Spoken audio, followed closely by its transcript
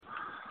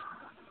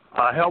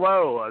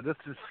Hello, this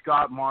is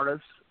Scott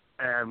Martis,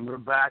 and we're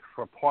back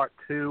for part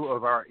 2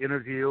 of our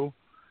interview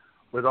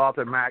with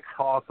author Max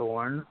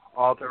Hawthorne,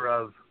 author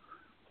of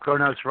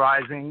Kronos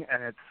Rising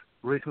and its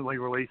recently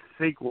released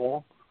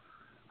sequel,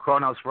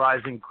 Kronos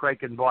Rising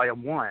Kraken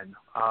Volume 1.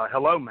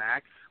 Hello,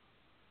 Max.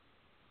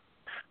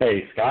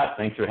 Hey, Scott.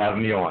 Thanks for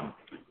having me on.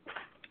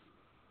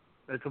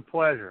 It's a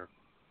pleasure.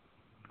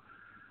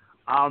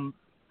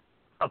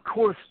 Of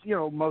course,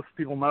 most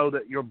people know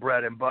that your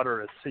bread and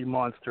butter is sea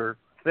monster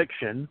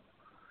fiction,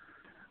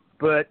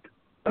 but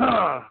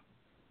a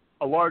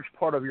large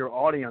part of your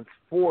audience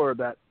for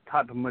that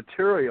type of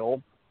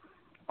material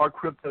are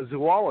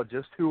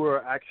cryptozoologists who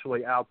are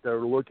actually out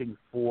there looking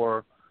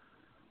for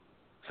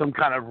some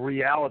kind of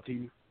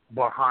reality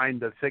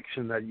behind the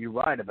fiction that you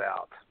write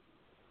about.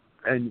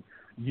 And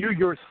you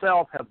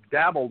yourself have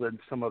dabbled in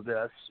some of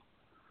this,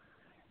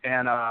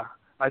 and I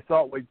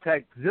thought we'd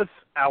take this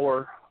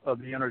hour of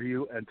the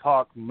interview and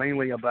talk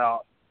mainly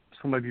about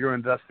some of your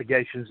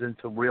investigations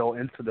into real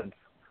incidents.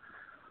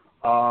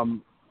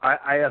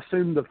 I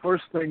assume the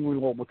first thing we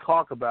will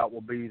talk about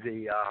will be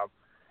the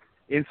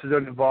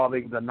incident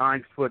involving the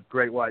 9-foot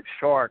great white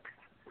shark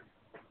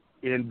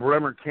in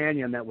Bremer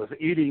Canyon that was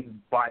eaten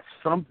by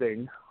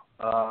something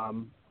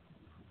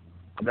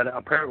that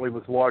apparently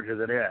was larger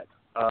than it.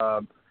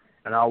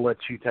 And I'll let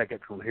you take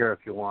it from here if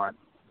you want.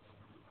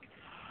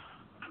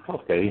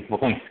 Okay. Well,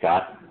 thanks,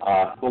 Scott.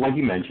 Well, like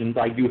you mentioned,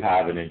 I do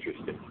have an interest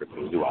in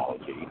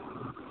cryptozoology.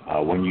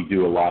 When you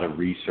do a lot of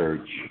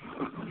research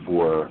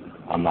for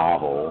a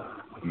novel,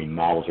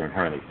 novels are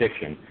inherently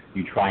fiction,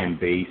 you try and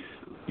base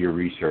your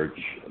research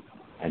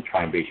and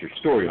try and base your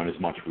story on as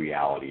much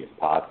reality as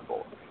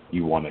possible.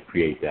 You want to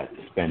create that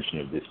suspension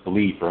of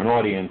disbelief for an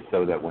audience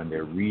so that when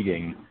they're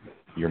reading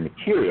your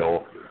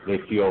material, they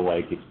feel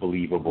like it's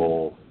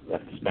believable,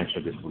 that suspension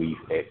of disbelief,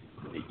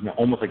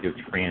 almost like they're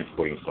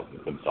transporting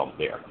themselves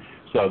there.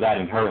 So that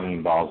inherently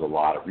involves a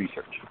lot of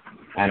research.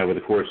 And over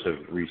the course of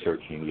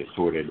researching the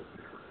assorted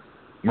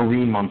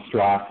marine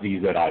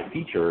monstrosities that I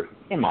feature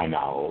in my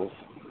novels,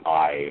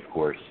 I, of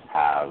course,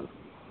 have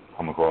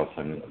come across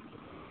and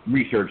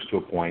researched to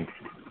a point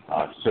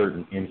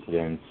certain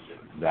incidents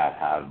that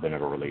have been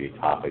of a related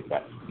topic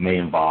that may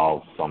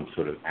involve some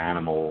sort of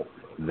animal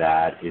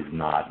that is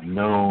not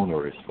known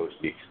or is supposed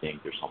to be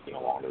extinct or something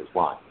along those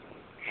lines.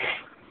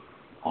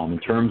 In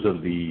terms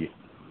of the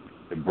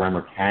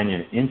Bremer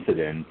Canyon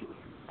incident,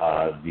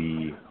 a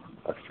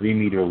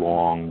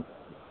 3-meter-long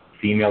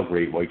female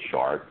great white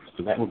shark,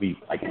 so that would be,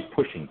 I guess,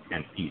 pushing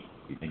 10 feet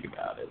if you think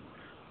about it,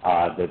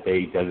 that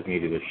they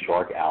designated as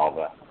Shark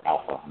Alpha,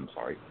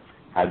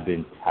 had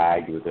been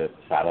tagged with a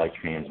satellite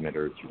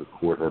transmitter to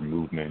record her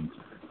movement,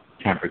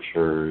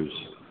 temperatures,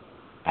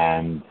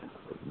 and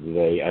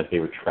as they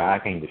were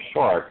tracking the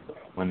shark,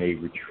 when they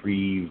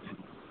retrieved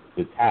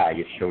the tag,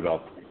 it showed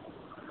up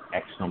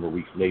X number of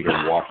weeks later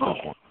and washed up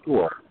on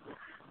shore.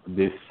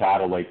 This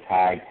satellite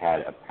tag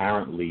had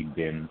apparently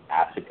been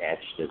acid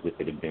etched as if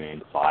it had been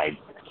inside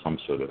some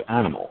sort of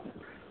animal.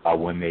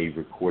 When they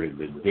recorded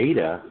the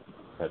data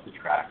that the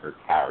tracker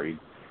carried,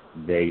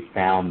 they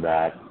found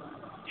that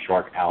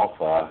Shark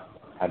Alpha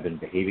had been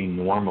behaving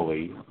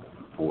normally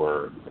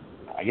for,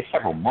 I guess,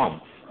 several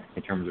months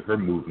in terms of her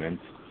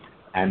movements,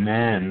 and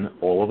then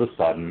all of a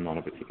sudden, on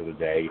a particular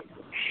day,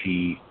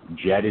 she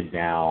jetted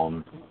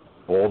down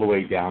all the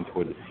way down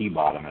toward the sea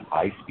bottom at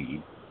high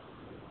speed,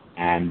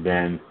 and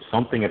then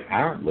something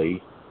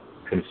apparently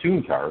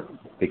consumed her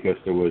because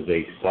there was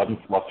a sudden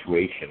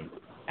fluctuation,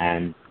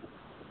 and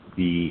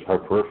her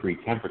periphery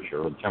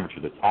temperature, or the temperature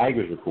the tag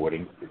was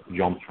recording,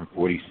 jumped from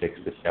 46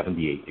 to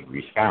 78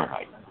 degrees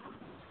Fahrenheit.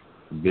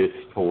 This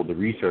told the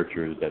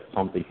researchers that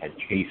something had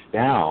chased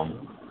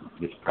down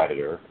this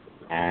predator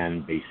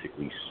and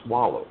basically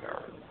swallowed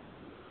her.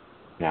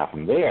 Now,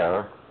 from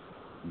there,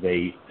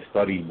 they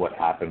studied what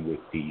happened with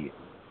the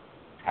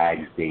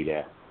tag's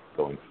data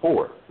going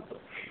forward.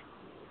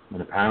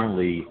 And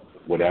apparently,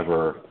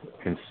 whatever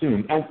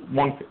consumed, and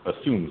one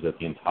assumes that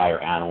the entire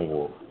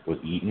animal was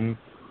eaten,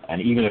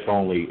 and even if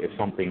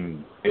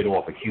something bit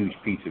off a huge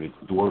piece of its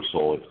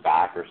dorsal, its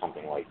back or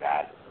something like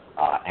that,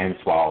 and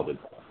swallowed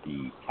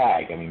the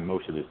tag,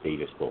 most of this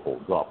data still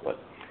holds up. But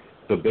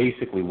so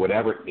basically,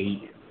 whatever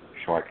ate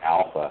Shark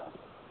Alpha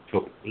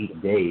took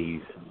 8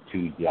 days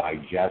to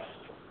digest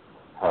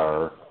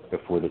her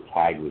before the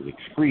tag was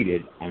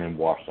excreted and then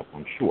washed up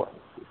on shore.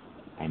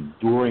 And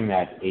during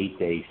that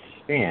 8-day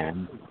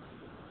span,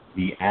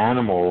 the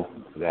animal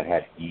that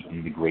had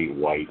eaten the great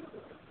white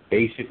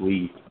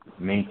basically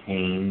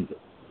maintained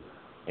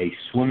a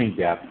swimming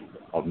depth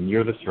of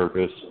near the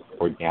surface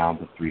or down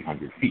to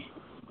 300 feet.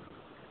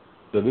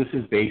 So this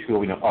is basically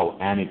what we know. Oh,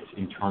 and its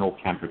internal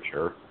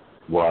temperature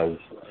was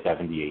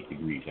 78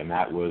 degrees, and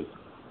that was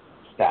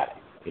static.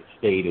 It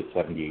stayed at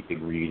 78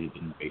 degrees. It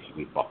didn't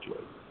basically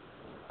fluctuate.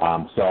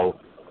 So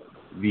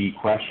the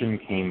question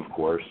came, of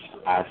course,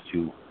 as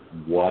to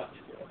what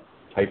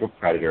type of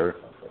predator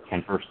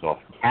can first off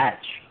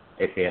catch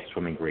a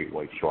fast-swimming great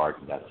white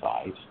shark of that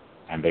size,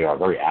 and they are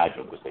very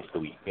agile because they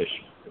still eat fish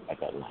at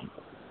that length,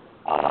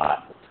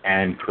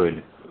 and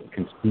could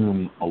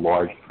consume a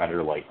large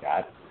predator like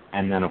that,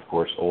 and then, of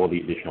course, all the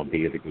additional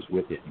data that goes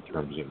with it in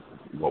terms of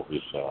what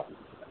was,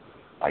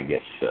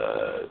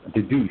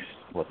 deduced,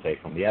 let's say,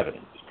 from the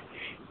evidence.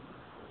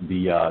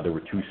 There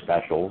were two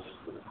specials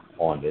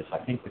on this. I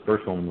think the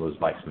first one was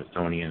by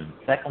Smithsonian, and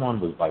the second one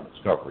was by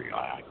Discovery.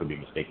 I could be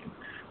mistaken.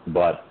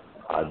 But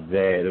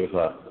there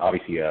was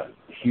obviously a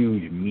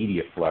huge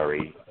media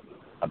flurry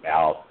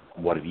about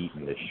what had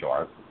eaten this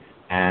shark,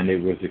 and it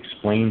was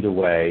explained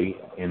away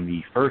in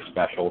the first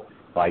special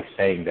by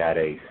saying that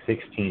a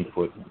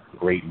 16-foot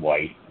great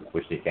white,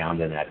 which they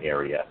found in that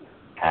area,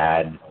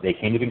 they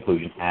came to the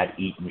conclusion, had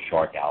eaten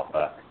shark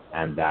alpha,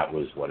 and that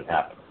was what had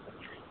happened.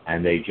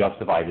 And they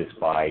justified this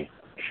by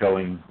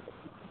showing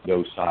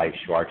those size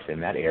sharks in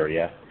that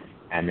area,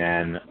 and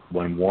then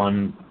when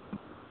one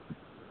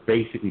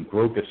basically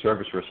broke the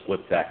surface for a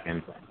split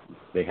second,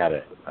 they had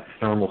a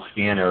thermal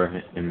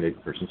scanner in the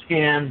person's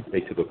scan. They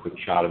took a quick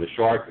shot of the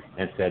shark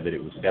and said that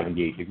it was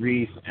 78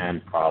 degrees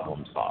and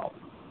problem solved.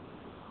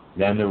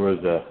 Then there was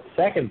a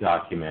second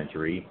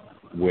documentary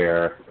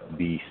where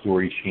the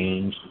story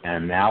changed,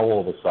 and now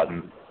all of a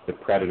sudden the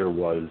predator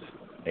was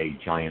a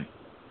giant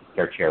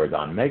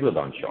Carcharodon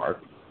megalodon shark,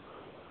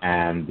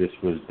 and this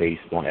was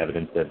based on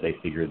evidence that they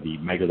figured the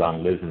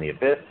megalodon lives in the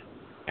abyss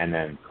and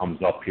then comes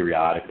up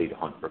periodically to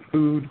hunt for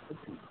food,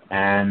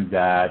 and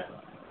that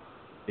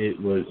it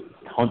was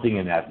hunting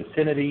in that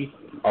vicinity.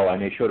 Oh,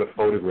 and they showed a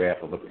photograph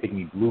of a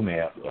pygmy blue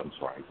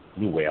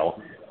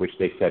whale, which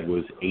they said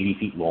was 80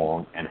 feet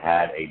long and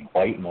had a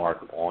bite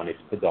mark on its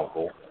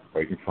peduncle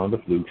right in front of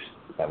the flukes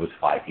that was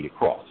 5 feet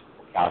across,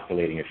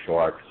 calculating a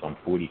shark some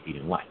 40 feet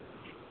in length.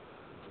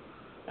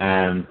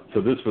 And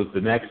so this was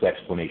the next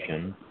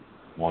explanation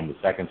on the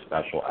second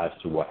special as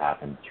to what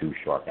happened to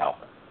shark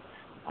alpha.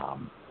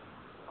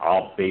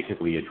 I'll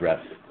basically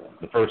address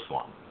the first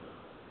one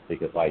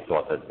because I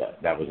thought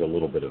that was a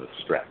little bit of a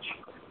stretch.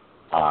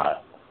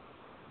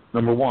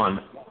 Number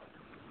one,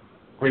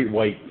 great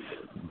whites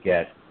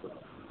get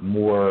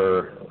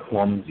more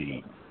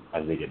clumsy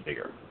as they get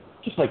bigger,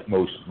 just like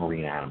most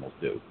marine animals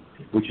do,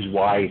 which is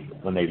why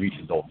when they reach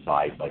adult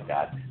size like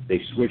that, they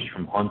switch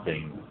from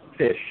hunting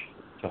fish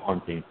to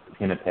hunting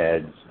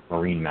pinnipeds,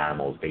 marine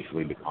mammals,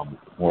 basically become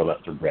more or less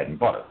their bread and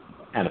butter,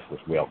 and of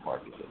course whale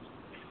carcasses.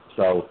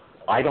 So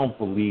I don't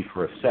believe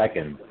for a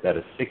second that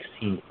a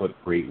 16-foot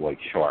great white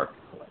shark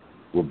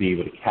will be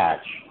able to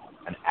catch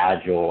an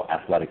agile,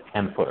 athletic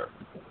 10-footer.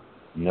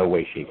 No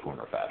way, shape, form,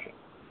 or fashion.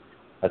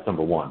 That's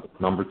number one.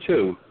 Number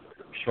two,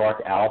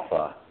 shark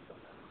alpha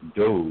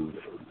dove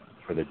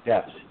for the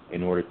depths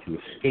in order to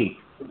escape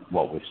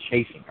what was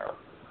chasing her.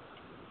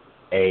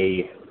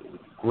 A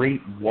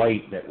great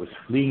white that was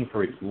fleeing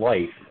for its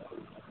life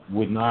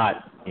would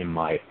not, in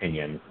my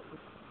opinion,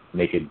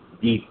 make a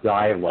deep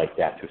dive like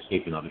that to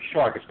escape another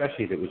shark,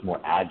 especially if it was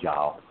more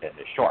agile than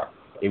the shark.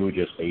 It would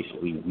just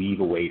basically weave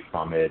away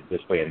from it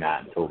this way and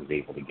that until it was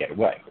able to get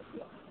away.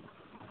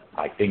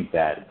 I think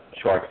that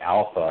shark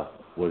alpha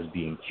was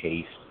being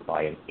chased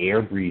by an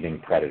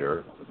air-breathing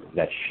predator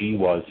that she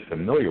was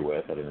familiar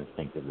with at an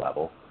instinctive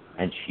level,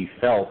 and she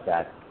felt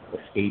that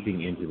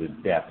escaping into the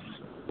depths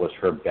was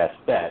her best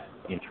bet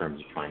in terms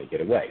of trying to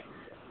get away.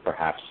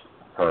 Perhaps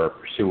her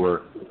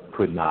pursuer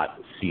could not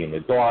see in the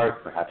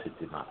dark, perhaps it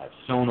did not have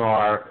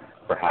sonar,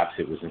 perhaps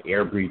it was an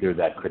air breather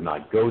that could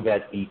not go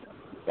that deep,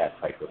 that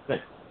type of thing.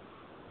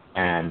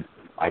 And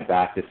I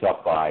back this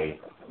up by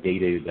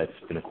data that's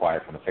been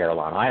acquired from the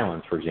Farallon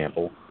Islands, for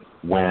example,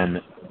 when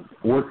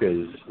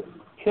orcas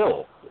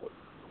kill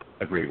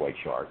a great white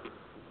shark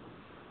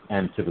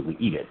and typically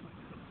eat it.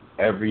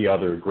 Every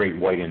other great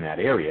white in that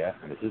area,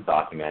 and this is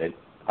documented,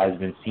 has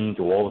been seen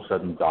to all of a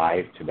sudden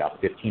dive to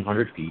about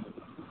 1,500 feet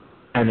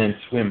and then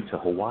swim to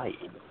Hawaii,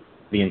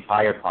 the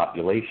entire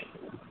population.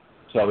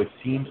 So it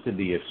seems to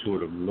be a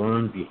sort of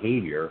learned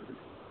behavior.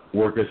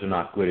 Orcas are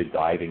not good at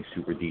diving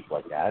super deep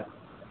like that,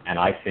 and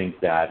I think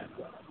that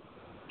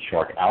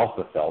shark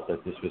alpha felt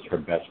that this was her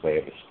best way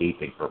of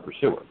escaping her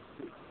pursuer.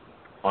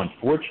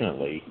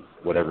 Unfortunately,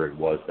 whatever it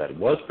was that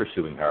was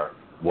pursuing her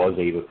was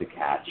able to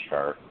catch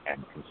her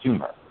and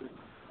consume her.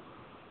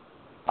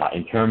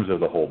 In terms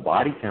of the whole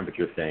body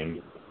temperature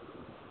thing,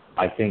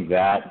 I think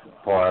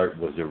that part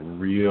was a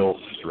real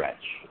stretch.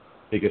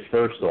 Because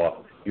first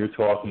off, you're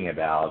talking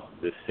about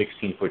this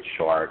 16-foot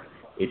shark.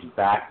 Its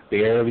back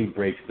barely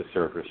breaks the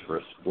surface for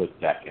a split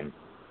second.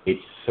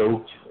 It's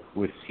soaked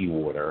with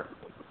seawater.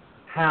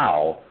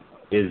 How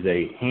is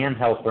a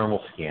handheld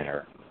thermal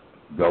scanner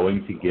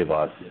going to give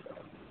us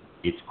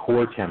its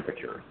core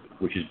temperature,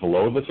 which is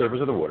below the surface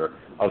of the water,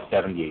 of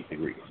 78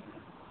 degrees?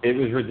 It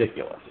was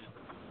ridiculous.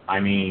 I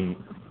mean,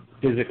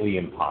 physically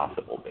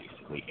impossible,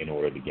 basically, in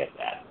order to get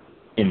that,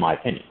 in my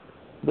opinion.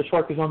 The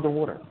shark is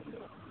underwater.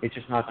 It's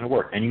just not going to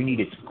work. And you need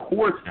its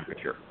core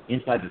temperature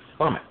inside the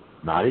stomach,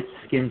 not its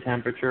skin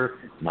temperature,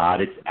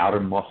 not its outer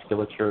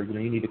musculature.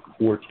 You need the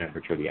core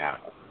temperature of the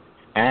animal.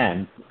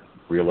 And,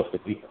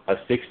 realistically, a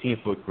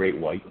 16-foot great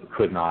white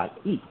could not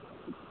eat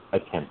a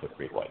 10-foot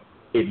great white.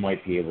 It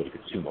might be able to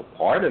consume a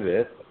part of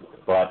it,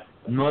 but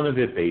none of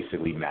it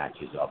basically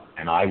matches up.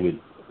 And I would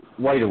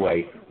right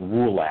away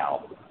rule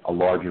out a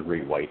larger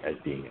great white as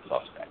being a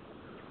suspect.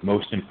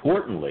 Most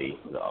importantly,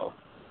 though,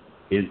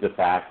 is the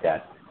fact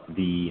that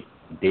the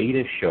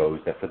data shows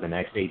that for the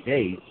next 8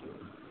 days,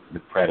 the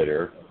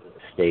predator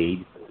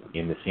stayed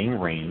in the same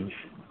range,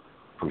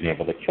 for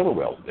example, that killer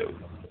whales do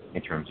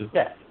in terms of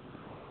depth,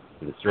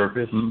 to the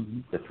surface,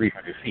 to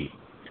 300 feet.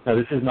 Now,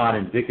 this is not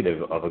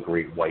indicative of a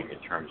great white in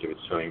terms of its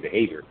swimming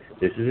behavior.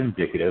 This is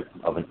indicative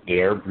of an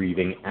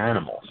air-breathing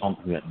animal,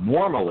 something that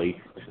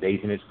normally stays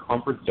in its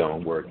comfort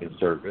zone where it can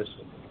surface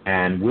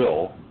and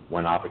will,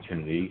 when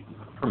opportunity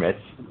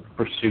permits,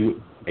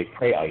 pursue a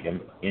prey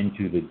item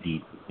into the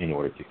deep in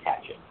order to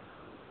catch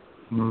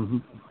it. Mm-hmm.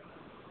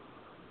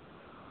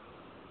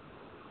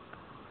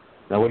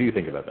 Now, what do you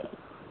think about that?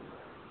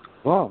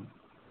 Well,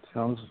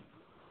 sounds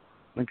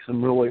like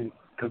some really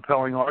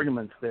compelling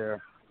arguments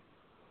there.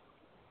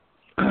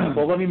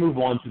 Well, let me move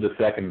on to the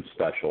second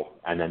special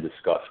and then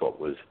discuss what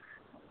was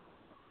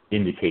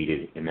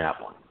indicated in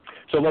that one.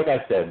 So like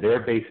I said, their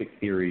basic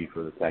theory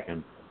for the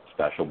second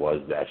special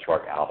was that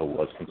shark alpha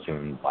was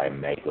consumed by a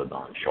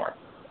megalodon shark.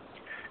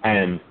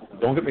 And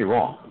don't get me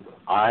wrong,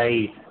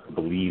 I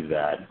believe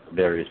that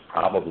there is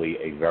probably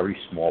a very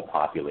small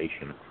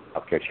population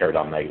of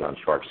Carcharodon megalodon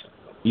sharks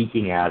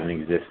eking out an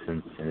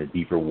existence in the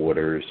deeper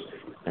waters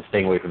and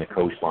staying away from the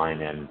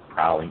coastline and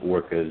prowling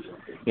orcas,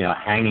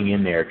 hanging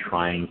in there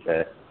trying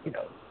to,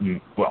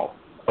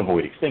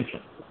 avoid extinction.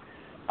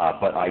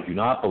 But I do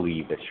not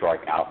believe that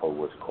shark alpha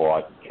was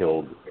caught,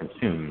 killed,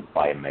 consumed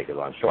by a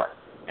megalodon shark.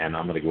 And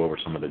I'm going to go over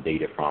some of the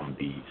data from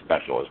the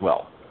special as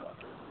well.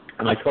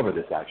 And I covered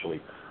this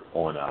actually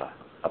on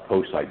a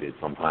post I did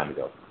some time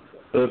ago.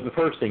 The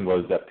first thing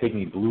was that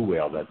pygmy blue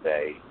whale that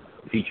they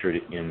featured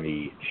in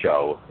the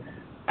show.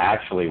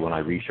 Actually, when I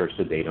researched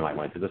the data and I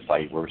went to the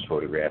site where it was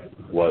photographed,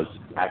 was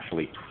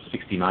actually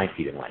 69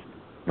 feet in length,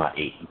 not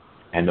 8.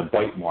 And the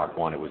bite mark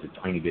on it was a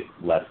tiny bit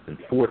less than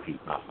 4 feet,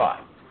 not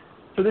 5.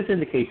 So this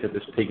indicates that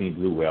this pygmy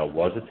blue whale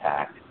was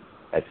attacked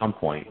at some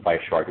point by a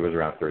shark that was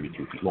around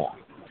 32 feet long.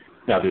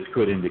 Now, this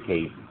could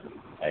indicate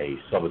a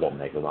subadult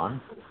megalodon,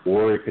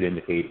 or it could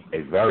indicate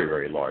a very,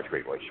 very large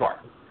great white shark.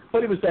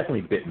 But it was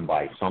definitely bitten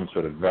by some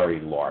sort of very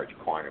large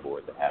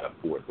carnivore that had a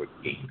 4-foot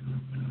gait.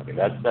 Okay,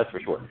 that's for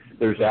sure.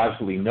 There's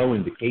absolutely no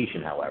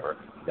indication, however,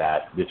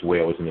 that this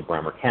whale was in the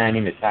Bremer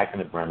Canyon, attacked in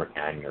the Bremer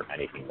Canyon, or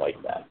anything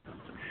like that.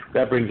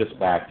 That brings us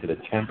back to the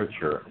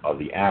temperature of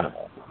the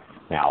animal.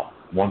 Now,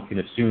 one can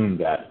assume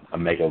that a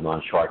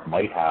megalodon shark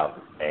might have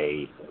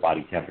a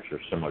body temperature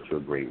similar to a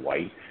great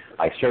white.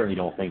 I certainly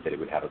don't think that it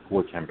would have a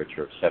core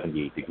temperature of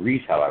 78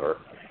 degrees, however,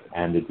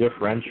 and the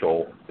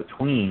differential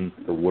between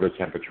the water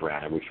temperature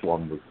and which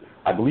one would,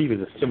 I believe is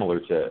similar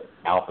to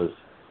alpha's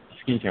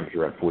skin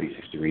temperature at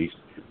 46 degrees,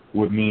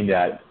 would mean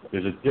that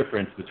there's a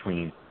difference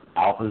between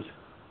alpha's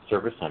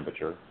surface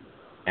temperature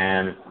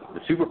and the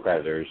super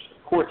predator's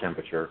core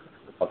temperature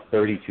of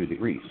 32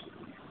 degrees.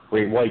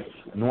 Great whites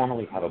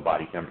normally have a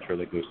body temperature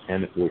that goes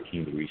 10 to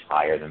 14 degrees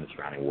higher than the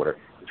surrounding water,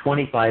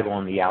 25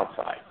 on the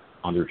outside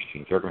under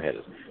extreme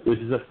circumstances. This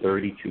is a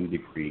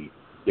 32-degree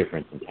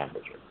difference in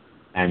temperature.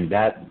 And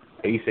that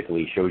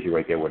basically shows you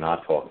right there we're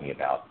not talking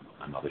about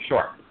another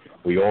shark.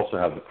 We also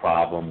have the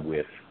problem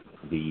with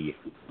the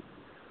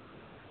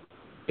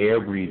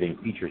air-breathing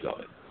features of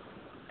it.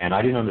 And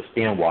I didn't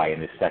understand why in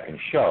this second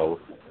show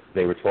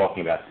they were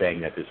talking about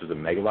saying that this was a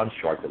megalodon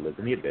shark that lived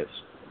in the abyss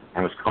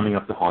and was coming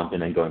up to hunt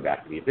and then going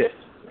back to the abyss.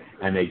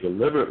 And they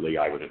deliberately,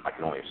 I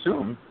can only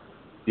assume,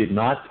 did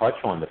not touch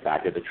on the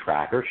fact that the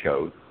tracker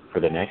showed for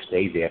the next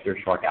days after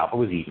shark alpha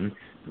was eaten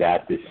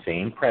that this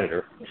same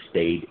predator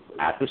stayed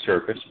at the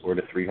surface or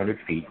to 300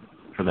 feet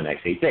for the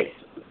next 8 days.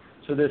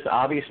 So this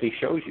obviously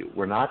shows you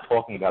we're not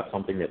talking about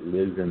something that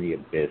lives in the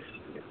abyss.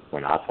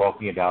 We're not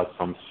talking about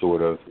some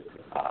sort of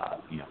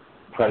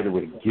predator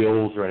with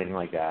gills or anything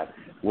like that.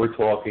 We're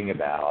talking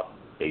about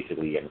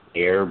basically an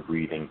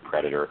air-breathing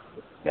predator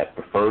that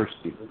prefers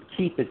to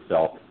keep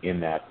itself in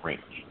that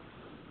range.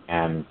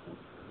 And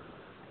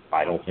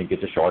I don't think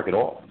it's a shark at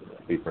all,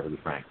 to be perfectly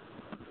frank.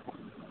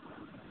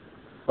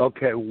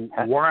 Okay,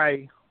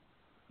 why,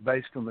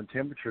 based on the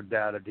temperature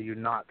data, do you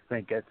not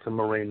think it's a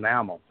marine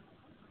mammal?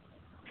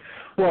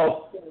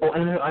 Well,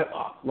 and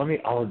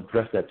I'll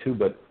address that too,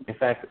 but in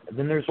fact,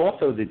 then there's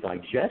also the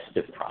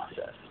digestive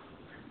process.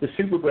 The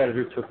super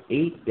predator took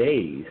 8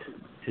 days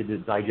to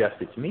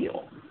digest its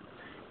meal.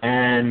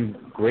 And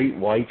great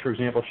whites, for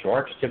example,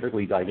 sharks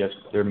typically digest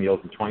their meals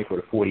in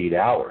 24 to 48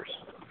 hours.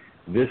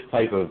 This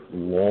type of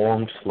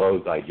long, slow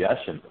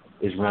digestion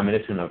is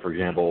reminiscent of, for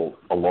example,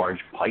 a large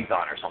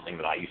python or something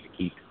that I used to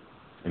keep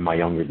in my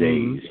younger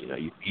days.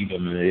 You feed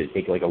them and it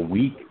take like a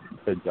week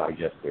to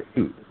digest their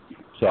food.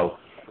 So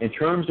in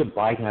terms of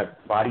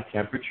body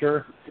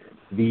temperature,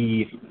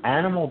 the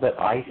animal that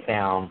I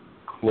found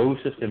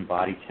closest in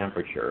body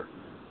temperature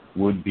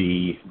would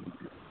be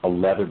a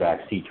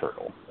leatherback sea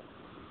turtle.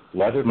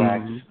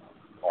 Leatherbacks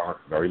are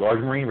very large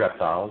marine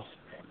reptiles,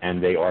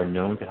 and they are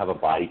known to have a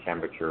body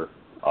temperature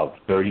of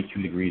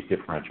 32 degrees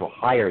differential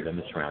higher than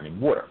the surrounding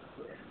water.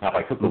 Now, if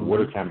I took the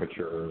water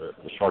temperature,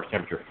 the shark's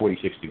temperature,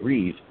 46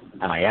 degrees,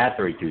 and I add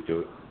 32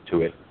 to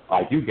to it,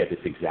 I do get this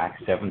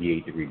exact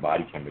 78-degree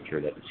body temperature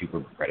that the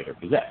super predator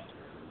possessed.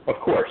 Of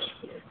course,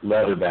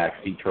 leatherback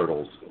sea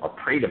turtles are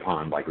preyed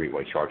upon by great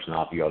white sharks,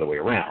 not the other way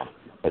around,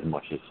 as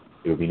much as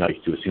it would be nice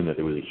to assume that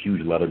there was a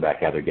huge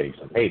leatherback out there getting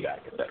some payback,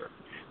 etc.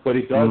 But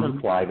it does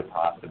imply the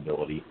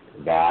possibility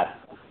that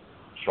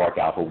shark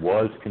alpha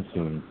was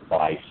consumed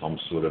by some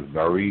sort of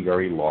very,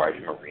 very large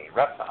marine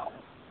reptile.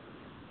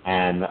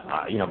 And,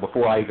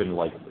 before I even,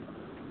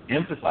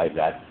 emphasize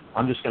that,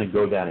 I'm just going to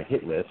go down a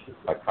hit list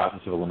by process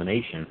of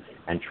elimination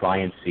and try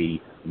and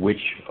see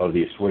which of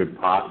the assorted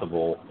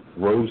possible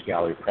rose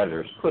gallery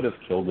predators could have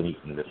killed and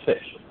eaten this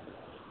fish.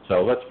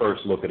 So let's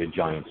first look at a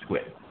giant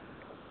squid.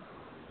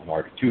 A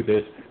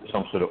Marcoteuthis,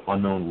 some sort of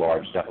unknown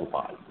large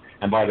cephalopod.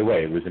 And by the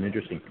way, it was an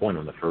interesting point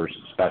on the first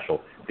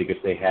special because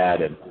they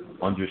had an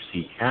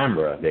undersea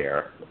camera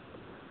there,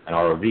 an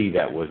ROV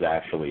that was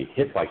actually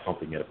hit by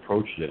something that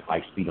approached it at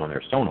high speed on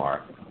their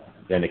sonar.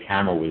 Then the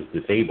camera was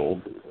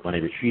disabled. When they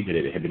retrieved it,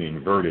 it had been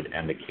inverted,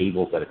 and the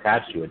cables that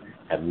attached to it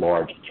had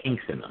large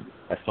kinks in them,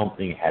 as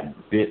something had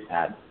bit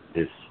at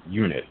this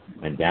unit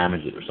and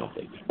damaged it or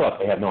something. But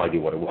they have no idea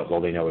what it was.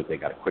 All they know is they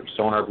got a quick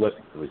sonar blip.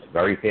 It was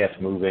very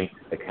fast moving.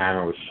 The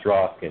camera was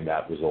struck, and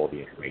that was all the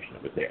information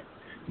that was there.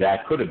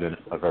 That could have been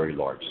a very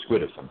large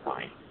squid of some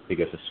kind,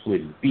 because a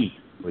squid's beak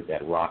with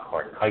that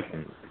rock-hard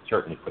chitin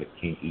certainly put a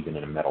kink even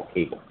in a metal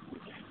cable.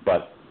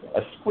 But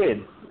a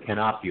squid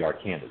cannot be our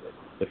candidate.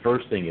 The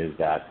first thing is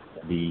that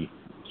the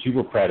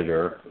super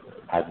predator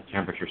has a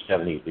temperature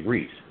 78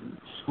 degrees.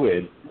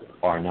 Squid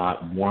are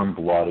not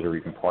warm-blooded or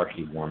even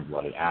partially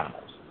warm-blooded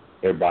animals.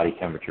 Their body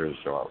temperatures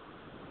are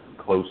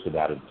close to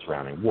that of the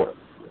surrounding water.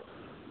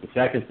 The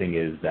second thing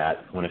is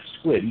that when a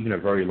squid, even a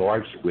very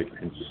large squid,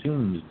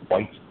 consumes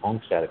bites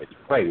chunks out of its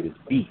prey with its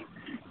beak,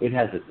 it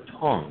has a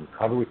tongue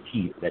covered with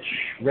teeth that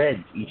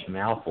shreds each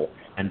mouthful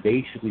and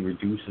basically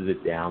reduces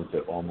it down to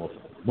almost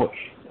mush.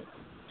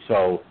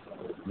 So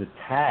the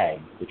tag,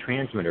 the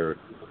transmitter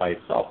by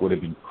itself, would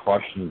have been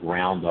crushed and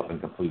ground up and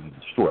completely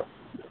destroyed.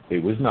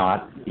 It was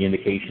not. The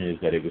indication is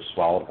that it was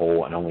swallowed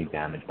whole and only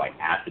damaged by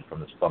acid from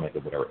the stomach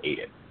of whatever ate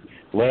it.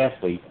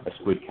 Lastly, a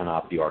squid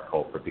cannot be our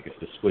culprit because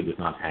the squid does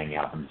not hang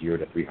out from 0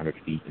 to 300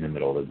 feet in the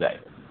middle of the day.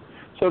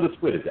 So the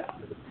squid is out.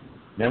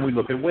 Then we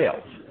look at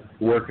whales,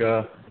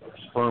 orca,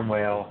 sperm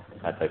whale,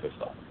 that type of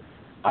stuff.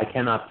 I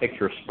cannot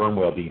picture a sperm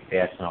whale being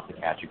fast enough to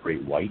catch a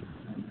great white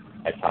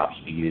at top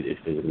speed. It is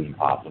physically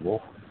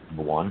impossible,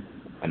 number one.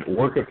 An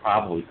orca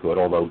probably could,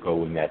 although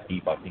going that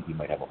deep, I think he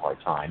might have a hard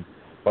time.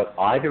 But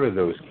either of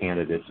those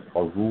candidates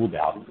are ruled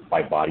out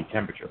by body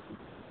temperature.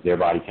 Their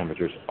body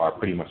temperatures are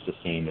pretty much the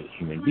same as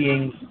human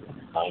beings,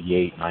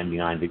 98,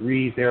 99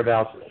 degrees,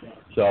 thereabouts.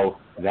 So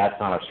that's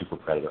not a super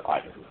predator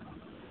either.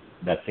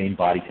 That same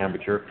body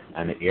temperature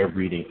and the air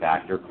breathing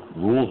factor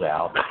rules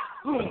out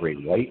a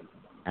great white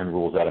and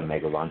rules out a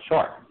megalodon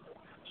shark.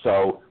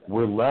 So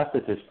we're left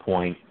at this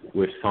point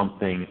with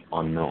something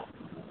unknown.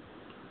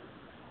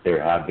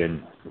 There have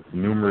been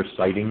numerous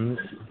sightings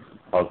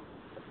of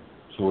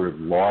sort of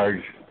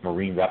large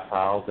marine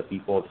reptiles that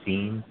people have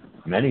seen,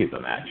 many of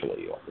them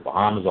actually, off the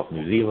Bahamas, off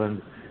New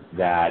Zealand,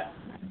 that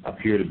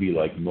appear to be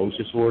like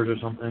mosasaurs or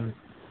something.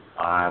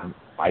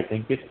 I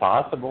think it's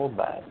possible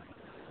that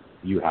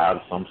you have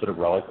some sort of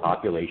relic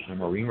population of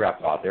marine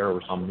reptile out there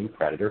or some new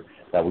predator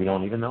that we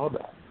don't even know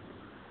about.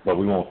 But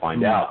we won't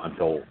find out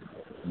until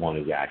one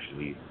is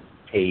actually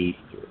tased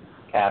or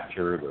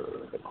captured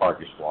or the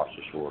carcass washed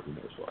ashore, who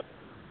knows what.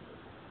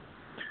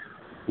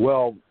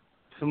 Well,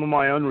 some of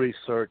my own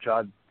research,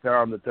 I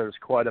found that there's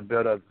quite a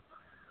bit of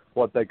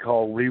what they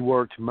call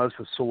reworked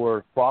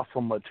mosasaur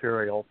fossil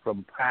material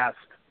from past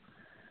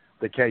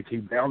the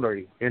KT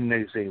boundary in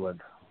New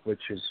Zealand, which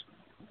is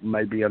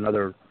maybe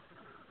another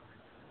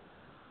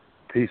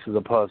piece of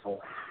the puzzle.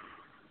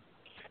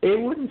 It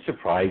wouldn't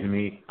surprise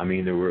me. I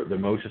mean, the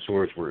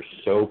mosasaurs were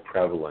so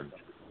prevalent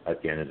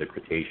at the end of the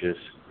Cretaceous.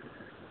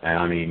 And,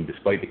 I mean,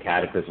 despite the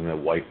cataclysm that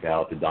wiped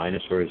out the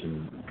dinosaurs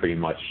and pretty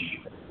much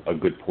a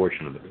good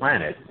portion of the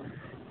planet,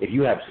 if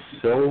you have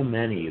so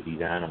many of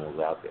these animals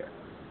out there,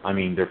 I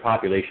mean, their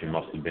population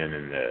must have been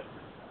in the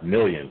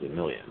millions and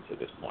millions at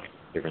this point,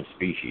 different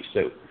species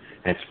too,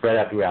 and spread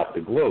out throughout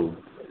the globe.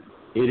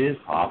 It is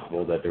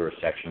possible that there were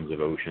sections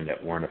of ocean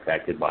that weren't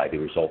affected by the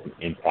resultant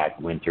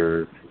impact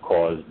winter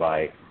caused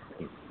by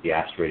the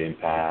asteroid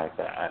impact.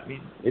 I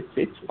mean,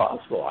 it's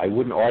possible. I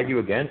wouldn't argue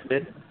against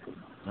it.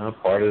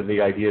 Part of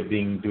the idea of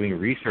doing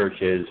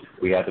research is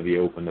we have to be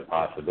open to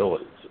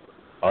possibilities.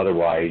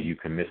 Otherwise, you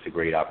can miss a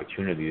great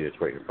opportunity that's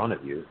right in front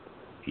of you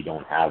if you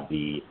don't have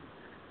the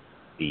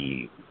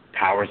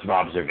powers of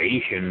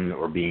observation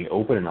or being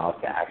open enough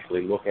to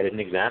actually look at it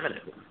and examine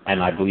it.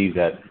 And I believe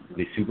that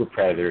the super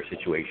predator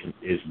situation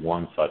is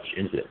one such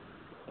incident.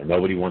 And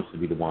nobody wants to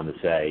be the one to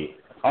say,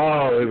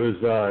 oh, it was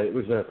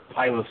a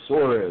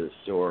Tylosaurus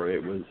or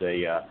it was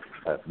a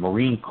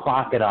marine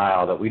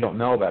crocodile that we don't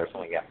know about or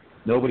something like that.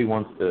 Nobody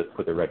wants to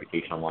put their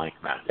reputation online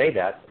and come out and say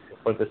that.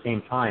 But at the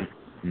same time,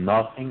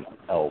 nothing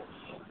else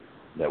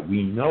that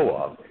we know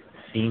of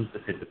seems to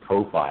fit the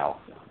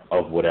profile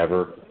of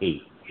whatever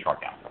ate shark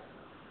alpha.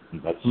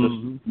 That's just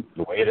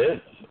the way it is.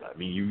 I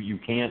mean, you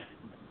can't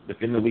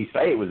definitively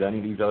say it was any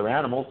of these other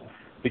animals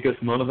because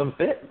none of them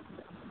fit.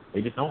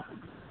 They just don't.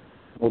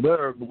 Well, there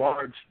are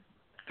large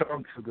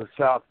chunks of the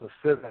South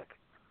Pacific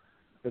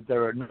that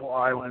there are no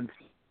islands.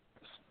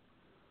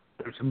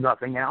 There's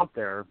nothing out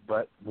there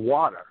but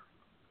water.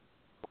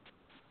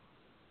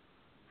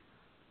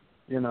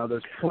 You know,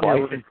 there's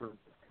plenty of room for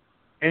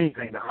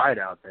anything to hide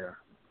out there.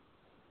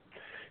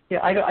 Yeah,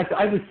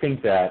 I would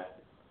think that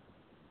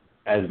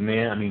as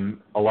man, I mean,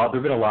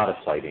 there've been a lot of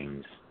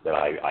sightings that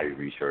I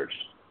researched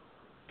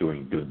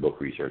doing book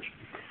research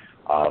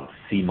of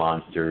sea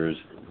monsters,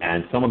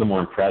 and some of the more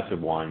impressive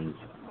ones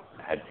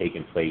had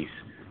taken place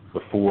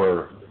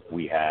before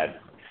we had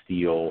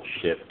steel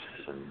ships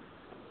and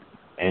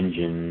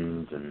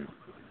engines and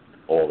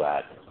all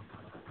that.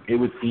 It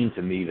would seem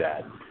to me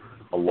that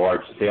a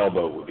large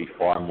sailboat would be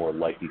far more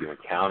likely to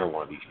encounter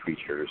one of these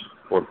creatures,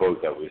 or a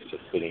boat that was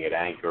just sitting at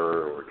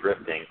anchor or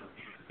drifting,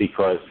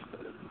 because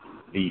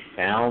the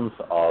sounds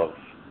of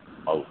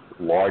a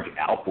large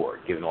outboard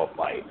given off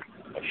by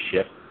a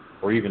ship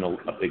or even a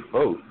big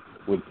boat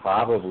would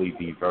probably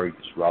be very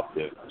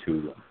disruptive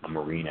to a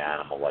marine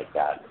animal like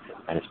that.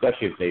 And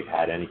especially if they've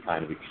had any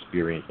kind of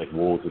experience like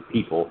wolves with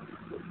people,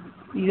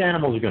 these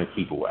animals are going to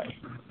keep away.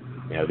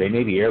 You know, they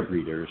may be air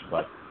breathers,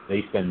 but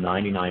they spend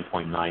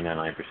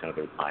 99.999% of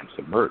their time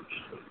submerged.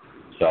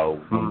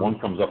 So when one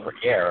comes up for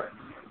air,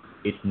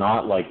 it's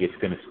not like it's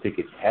going to stick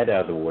its head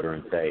out of the water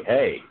and say,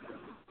 hey,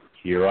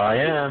 here I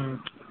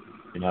am.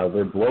 You know,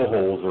 their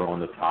blowholes are on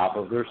the top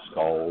of their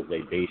skulls. They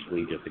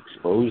basically just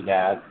expose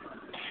that.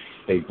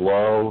 They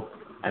blow,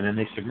 and then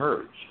they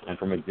submerge. And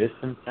from a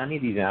distance, any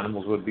of these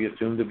animals would be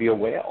assumed to be a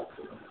whale.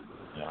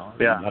 You know,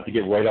 you have to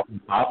get right up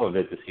on top of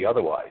it to see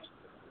otherwise.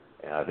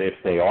 If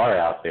they are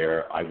out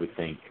there, I would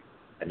think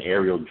an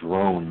aerial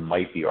drone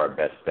might be our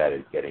best bet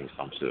at getting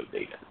some sort of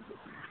data,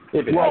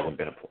 if it hasn't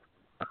been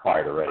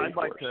acquired already.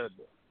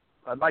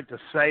 I'd like to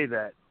say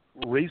that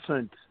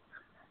recent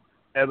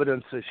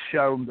evidence has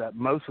shown that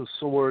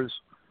mosasaurs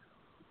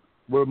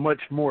were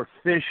much more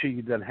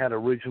fishy than had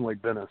originally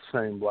been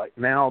assumed. Like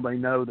now they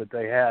know that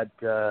they had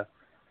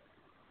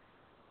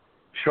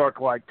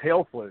shark-like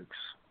tail flukes,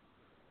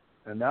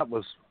 and that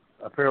was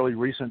a fairly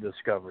recent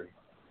discovery.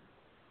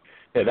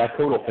 Yeah, that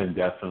caudal fin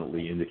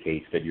definitely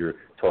indicates that you're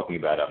talking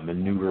about a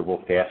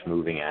maneuverable,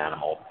 fast-moving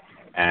animal.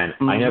 And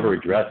I never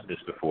addressed this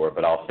before,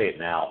 but I'll say it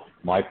now.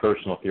 My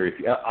personal theory,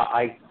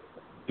 I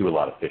do a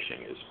lot of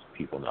fishing, as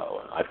people know,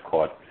 and I've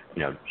caught,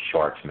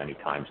 sharks many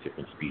times,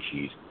 different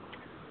species.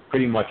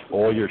 Pretty much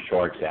all your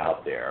sharks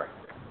out there,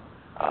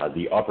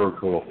 the upper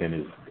caudal fin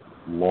is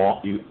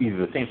long,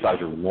 either the same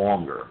size or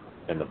longer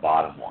than the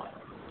bottom one.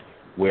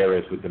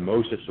 Whereas with the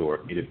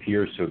mosasaur, it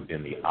appears to have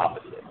been the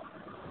opposite,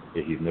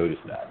 if you've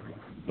noticed that.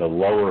 The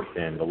lower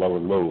fin, the lower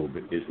lobe,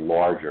 is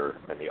larger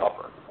than the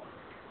upper.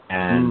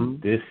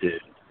 And this is,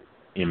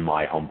 in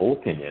my humble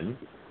opinion,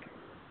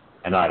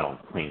 and I don't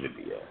claim to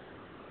be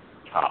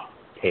a top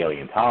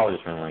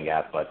paleontologist or anything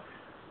like that, but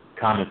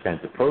common sense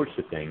approach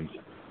to things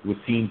would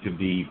seem to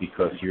be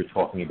because you're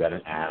talking about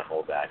an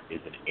animal that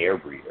is an air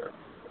breather.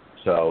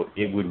 So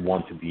it would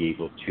want to be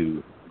able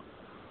to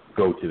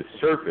go to the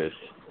surface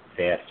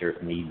faster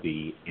if need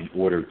be in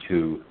order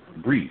to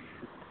breathe.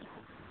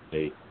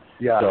 See?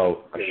 Yeah.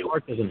 So a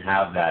shark doesn't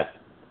have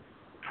that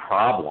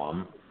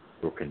problem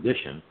or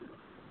condition,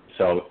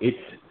 so it's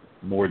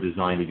more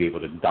designed to be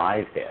able to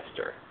dive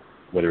faster,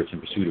 whether it's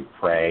in pursuit of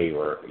prey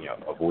or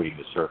avoiding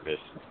the surface.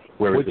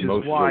 Which is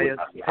why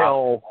its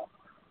tail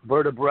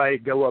vertebrae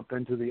go up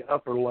into the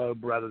upper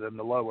lobe rather than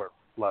the lower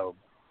lobe.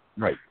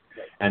 Right.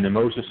 And the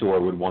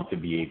mosasaur would want to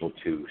be able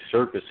to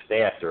surface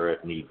faster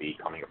if need be,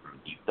 coming up from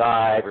a deep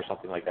dive or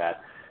something like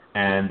that.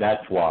 And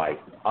that's why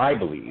I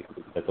believe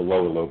that the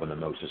lower lobe in the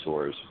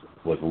mosasaurs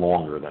was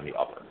longer than the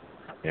upper.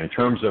 And in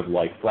terms of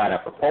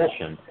flat-out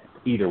propulsion,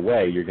 either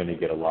way, you're going to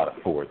get a lot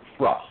of forward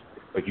thrust,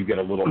 but you get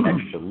a little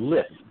extra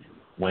lift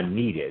when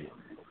needed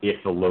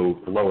if the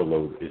lower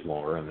lobe is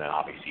longer, and then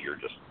obviously you're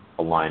just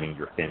aligning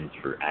your fins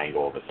for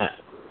angle of ascent.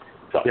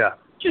 So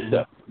just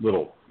a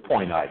little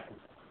point I'd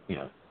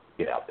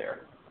get out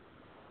there.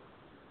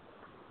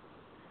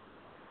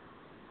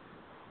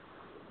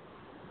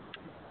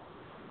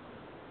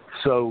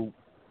 So,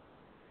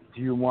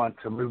 do you want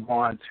to move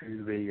on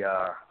to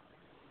the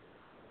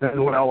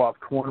Finwell off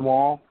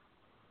Cornwall?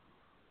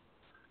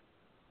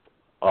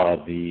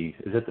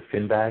 Is it the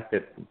finback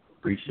that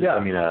breached it? Yeah.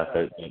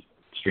 That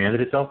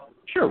stranded itself?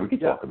 Sure, we could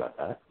talk about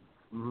that.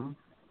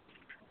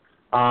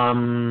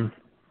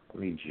 Let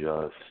me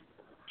just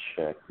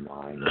check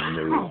my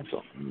notes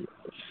on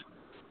this.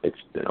 It's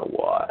been a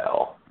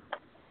while.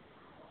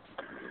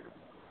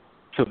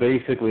 So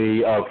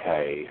basically,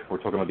 we're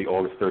talking about the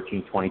August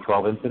 13,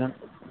 2012 incident?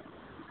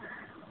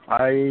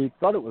 I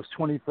thought it was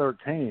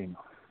 2013.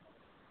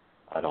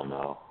 I don't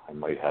know. I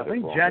might have it wrong.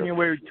 I think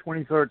January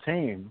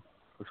 2013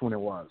 was when it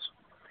was.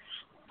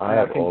 I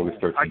have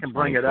August 13, I can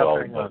bring it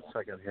up in a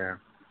second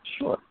here.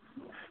 Sure.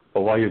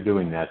 But while you're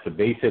doing that, so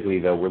basically,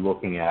 though, we're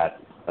looking at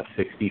a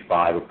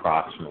 65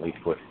 approximately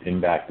foot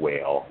finback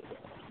whale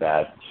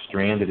that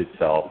stranded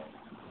itself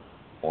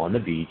on the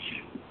beach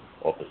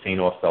off the St.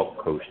 Austell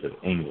coast of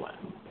England.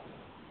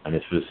 And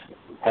this was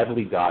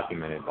heavily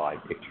documented by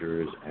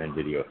pictures and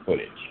video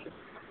footage.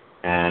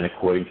 And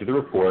according to the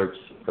reports,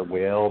 the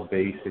whale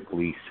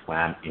basically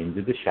swam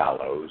into the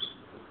shallows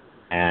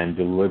and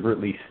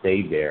deliberately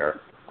stayed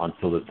there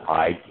until the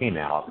tide came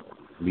out,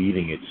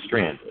 leaving it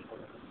stranded.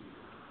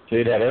 So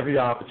it had every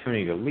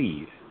opportunity to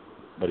leave,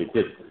 but it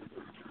didn't.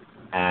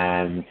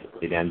 And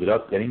it ended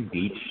up getting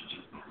beached,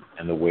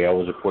 and the whale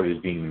was reported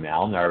as being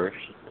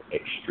malnourished,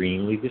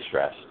 extremely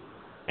distressed,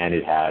 and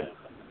it had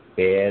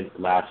bad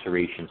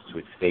lacerations to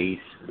its face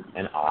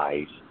and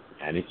eyes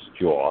and its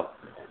jaw,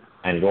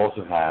 and it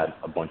also had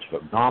a bunch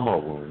of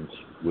abdominal wounds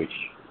which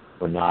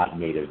were not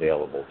made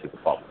available to the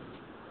public,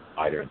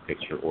 either in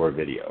picture or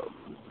video.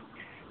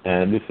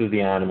 And this is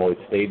the animal. It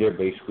stayed there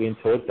basically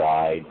until it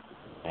died,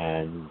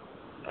 and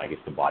I guess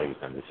the body was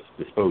then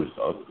disposed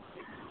of.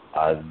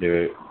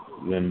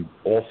 Then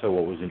also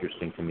what was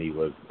interesting to me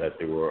was that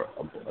there were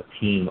a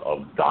team of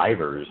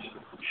divers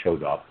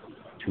showed up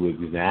to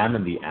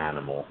examine the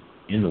animal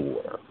in the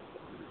water.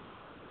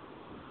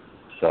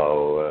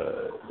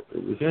 So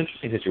it was an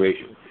interesting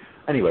situation.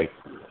 Anyway,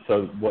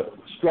 so what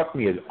struck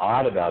me as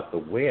odd about the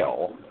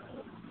whale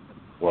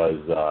was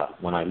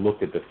when I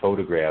looked at the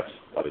photographs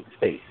of its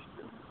face,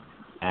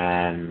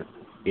 and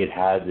it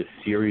had this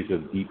series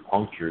of deep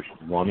punctures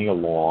running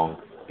along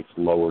its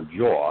lower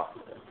jaw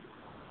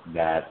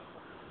that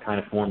kind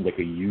of formed like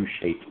a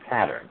U-shaped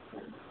pattern.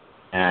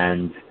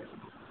 And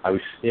I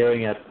was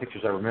staring at the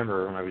pictures I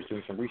remember when I was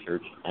doing some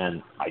research,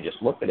 and I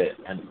just looked at it,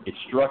 and it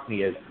struck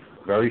me as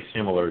very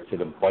similar to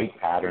the bite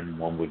pattern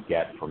one would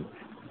get from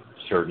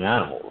certain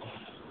animals,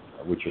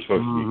 which are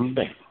supposed to be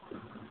extinct.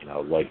 You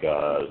know, like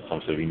some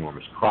sort of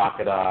enormous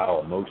crocodile,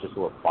 a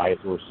mosasaur,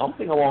 pliosaur,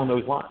 something along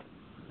those lines.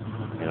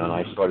 You know, and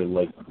I started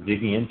like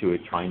digging into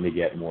it, trying to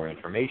get more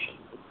information.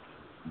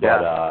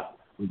 But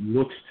it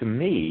looks to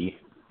me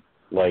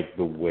like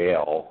the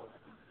whale.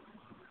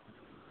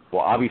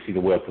 Well, obviously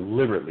the whale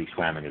deliberately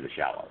swam into the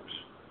shallows,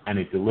 and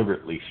it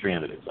deliberately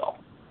stranded itself.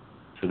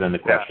 So then the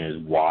question is,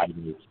 why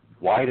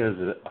does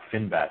a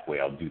finback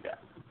whale do that?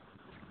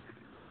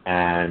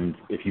 And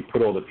if you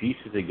put all the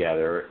pieces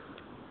together,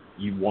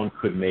 one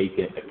could make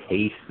it a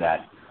case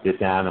that this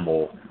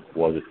animal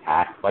was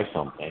attacked by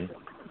something,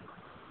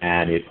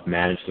 and it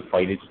managed to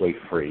fight its way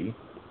free,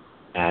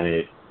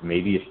 and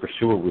maybe its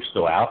pursuer was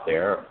still out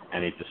there,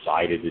 and it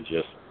decided to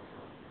just,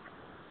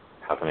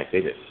 how can I say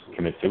this,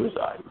 commit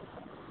suicide.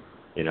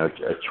 You know,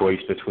 a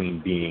choice between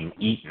being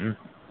eaten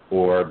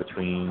or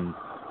between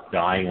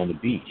dying on the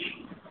beach.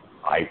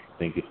 I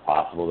think it's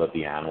possible that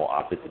the animal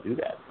opted to do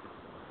that.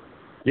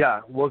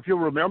 Yeah, well, if you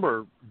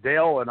remember,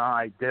 Dale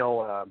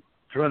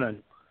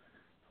Drennan,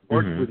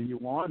 worked with you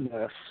on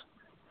this,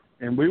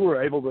 and we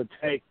were able to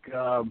take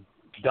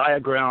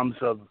diagrams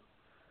of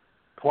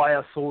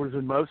pliosaurs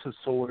and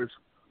mosasaurs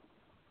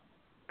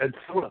and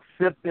sort of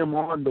fit them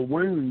on the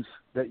wounds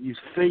that you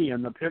see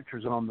in the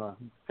pictures on the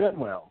fin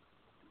whale,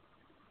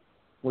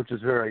 which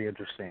is very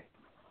interesting.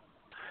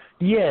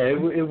 Yeah,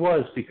 it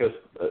was, because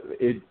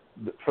the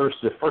first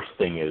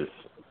thing is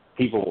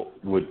people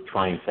would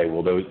try and say,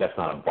 well, that's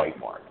not a bite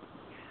mark.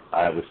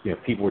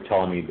 People were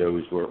telling me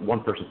those were.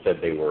 One person said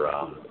they were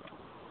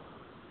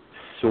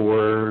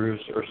sores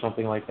or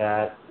something like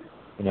that,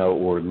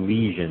 or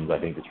lesions, I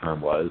think the term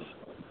was.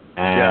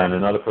 And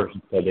another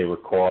person said they were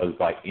caused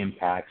by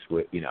impacts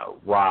with,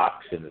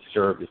 rocks and the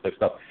surface type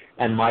stuff.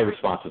 And my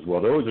response was,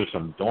 well, those are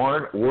some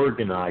darn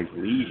organized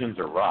lesions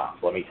or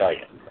rocks, let me tell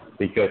you,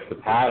 because the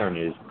pattern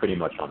is pretty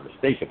much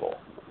unmistakable.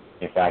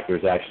 In fact,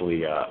 there's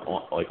actually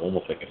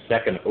almost like a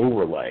second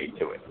overlay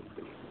to it.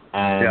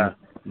 And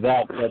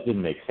that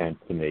didn't make sense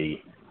to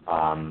me.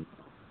 The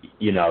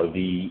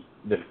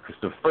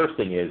first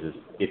thing is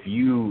if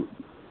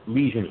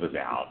lesions was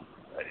out,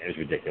 it is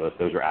ridiculous.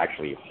 Those are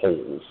actually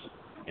holes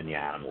in the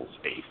animal's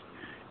face.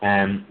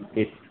 And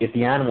if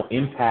the animal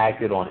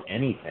impacted on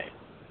anything,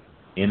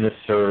 in the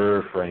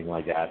surf or anything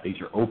like that,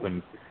 these are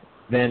open,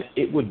 then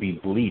it would be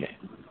bleeding.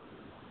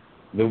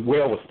 The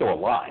whale was still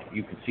alive.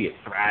 You can see it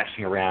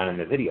thrashing around in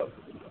the video,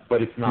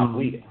 but it's not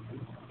bleeding.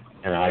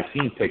 And I've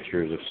seen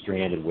pictures of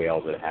stranded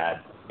whales that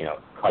had,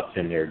 cuts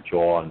in their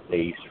jaw and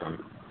face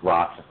from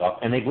rocks and stuff,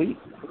 and they bleed.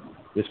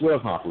 This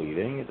whale's not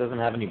bleeding. It doesn't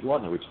have any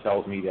blood in it, which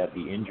tells me that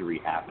the injury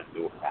happened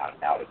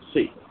out at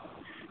sea.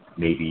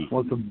 Maybe it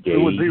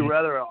would be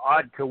rather an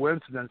odd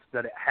coincidence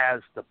that it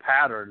has the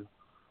pattern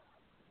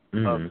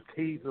of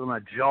teeth on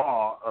a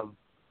jaw of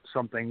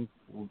something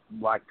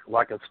like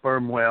a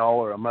sperm whale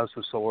or a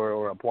mosasaur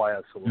or a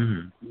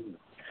pliosaur.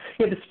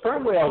 Yeah, the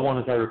sperm whale one,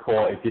 as I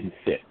recall, it didn't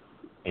fit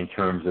in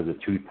terms of the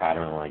tooth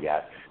pattern like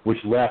that,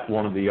 which left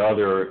one of the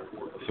other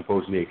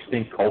supposedly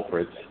extinct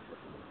culprits,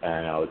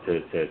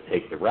 to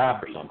take the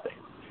rap or something.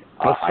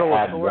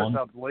 Basilosaurus,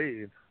 I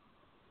believe.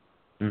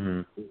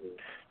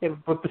 Yeah,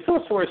 but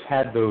Basilosaurus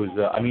had those.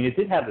 It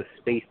did have the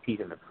spaced teeth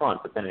in the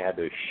front, but then it had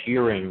those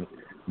shearing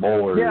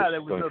molars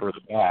going further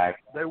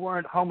back. They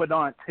weren't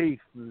homodont teeth.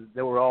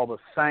 They were all the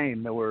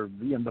same.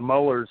 The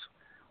molars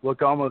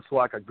look almost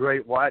like a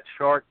great white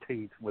shark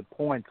teeth with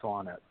points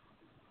on it.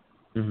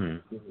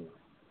 Mm-hmm.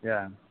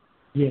 Yeah.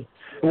 Yeah.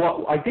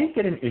 Well, I did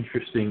get an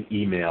interesting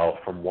email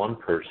from one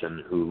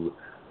person who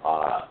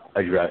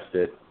addressed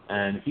it,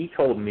 and he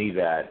told me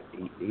that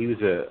he was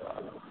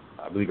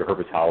I believe a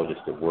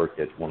herpetologist that worked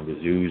at one of the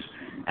zoos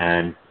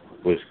and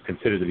was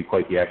considered to be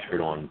quite the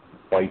expert on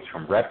bites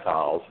from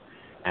reptiles.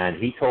 And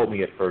he told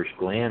me at first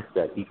glance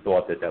that he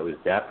thought that was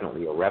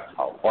definitely a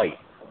reptile bite.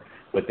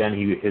 But then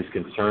his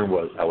concern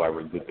was,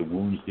 however, that the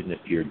wounds didn't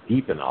appear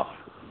deep enough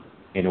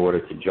in order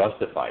to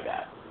justify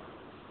that.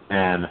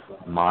 And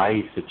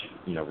my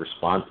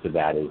response to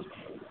that is,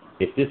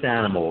 if this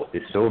animal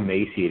is so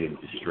emaciated and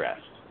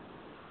distressed,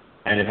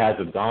 and it has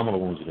abdominal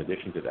wounds in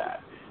addition to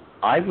that,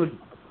 I would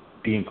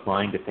be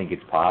inclined to think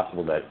it's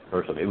possible that,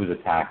 first of all, it was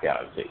attacked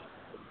out at sea.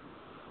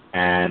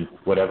 And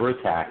whatever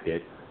attacked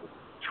it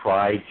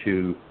tried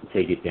to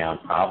take it down,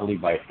 probably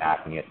by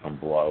attacking it from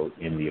below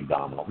in the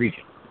abdominal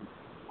region.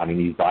 I mean,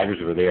 these divers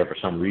were there for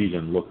some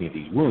reason looking at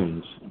these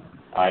wounds.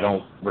 I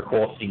don't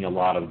recall seeing a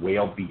lot of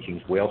whale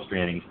beachings, whale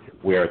strandings,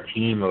 where a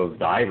team of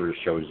divers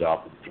shows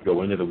up to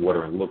go into the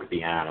water and look at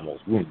the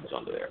animal's wounds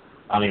under there.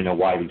 I don't even know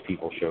why these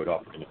people showed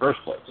up in the first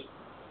place.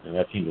 And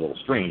that seems a little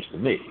strange to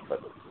me, but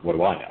what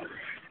do I know?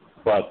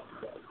 But,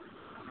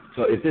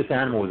 so if this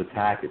animal was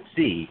attacked at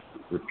sea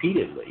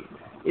repeatedly,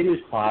 it is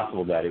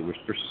possible that it was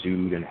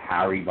pursued and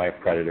harried by a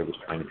predator was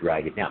trying to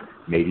drag it down.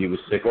 Maybe it was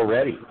sick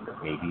already.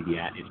 Maybe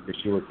its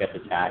pursuer kept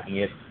attacking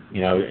it,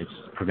 it's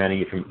preventing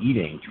it from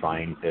eating,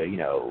 trying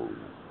to,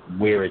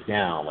 wear it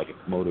down like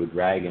a Komodo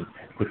dragon,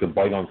 puts a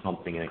bite on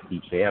something and it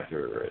keeps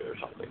after or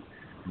something.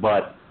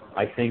 But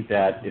I think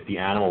that if the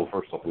animal,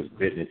 first off, was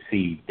bitten at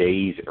sea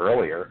days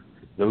earlier,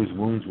 those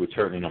wounds would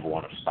certainly, number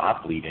one, have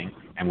stopped bleeding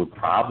and would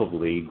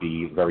probably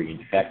be very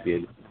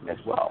infected as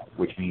well,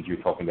 which means you're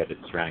talking about the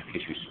surrounding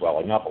tissue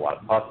swelling up, a lot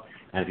of pus.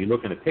 And if you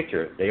look in the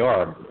picture, they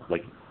are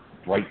like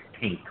bright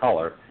pink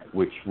color,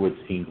 which would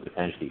seem to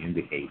potentially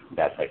indicate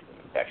that type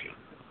of infection.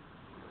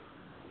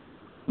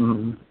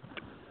 Mm-hmm.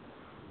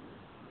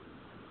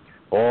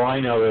 All I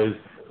know is,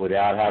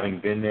 without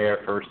having been there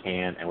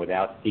firsthand and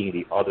without seeing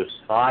the other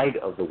side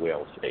of the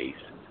whale's face,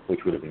 which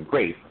would have been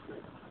great,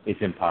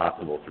 it's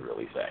impossible to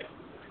really say.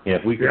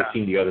 If we could have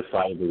seen the other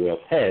side of the whale's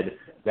head,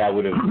 that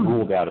would have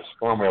ruled out a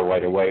sperm whale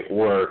right away,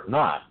 or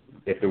not.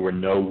 If there were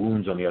no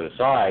wounds on the other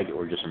side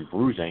or just some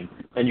bruising,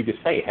 then you could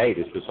say, hey,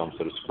 this was some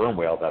sort of sperm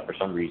whale that for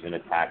some reason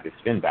attacked its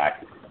fin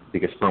back,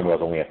 because sperm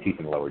whales only have teeth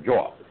in the lower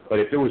jaw. But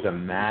if there was a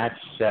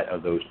matched set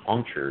of those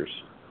punctures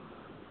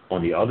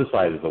on the other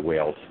side of the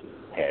whale's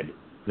head,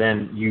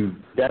 then you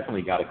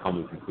definitely got to come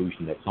to the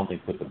conclusion that something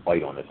put the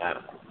bite on this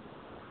animal.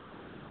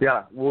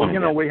 Yeah, well,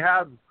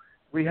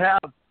 we have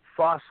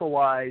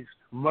fossilized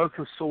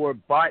mosasaur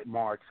bite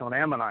marks on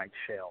ammonite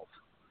shells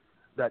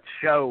that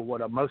show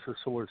what a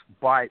mosasaur's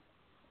bite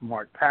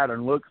mark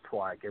pattern looks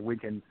like, and we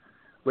can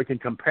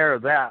compare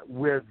that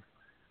with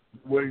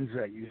wounds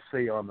that you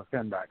see on the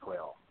finback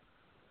whale.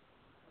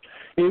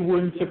 It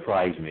wouldn't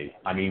surprise me.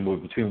 I mean,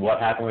 between what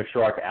happened with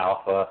Shark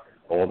Alpha,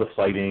 all the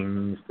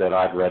sightings that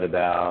I've read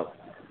about,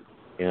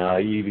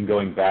 even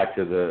going back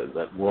to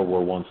that World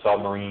War I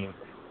submarine,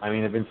 I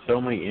mean, there have been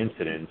so many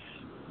incidents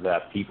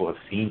that people have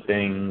seen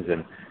things,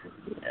 and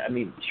I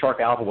mean, Shark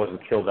Alpha wasn't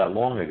killed that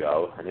long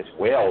ago, and this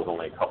whale was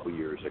only a couple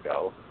years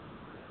ago.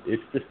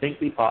 It's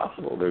distinctly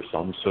possible there's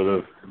some sort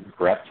of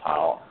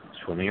reptile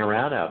swimming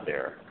around out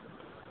there,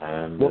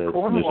 and there's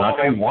not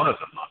going to be one of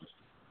them.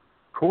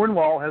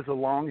 Cornwall has a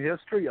long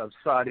history of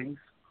sightings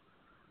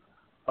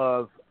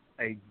of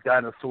a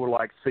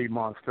dinosaur-like sea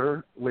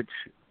monster, which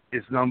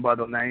is known by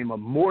the name of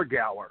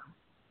Morgower,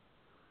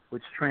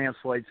 which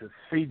translates as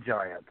sea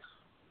giants.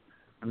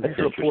 And these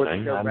reports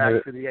go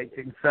back to the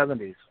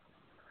 1870s.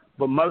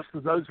 But most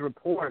of those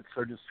reports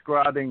are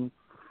describing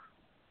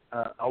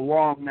a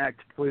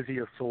long-necked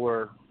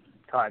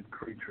plesiosaur-type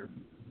creature.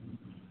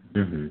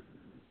 Mm-hmm.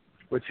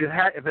 Which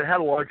if it had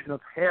a large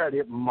enough head,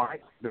 it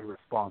might be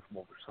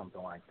responsible for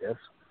something like this.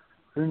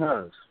 Who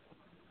knows?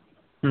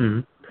 Mm-hmm.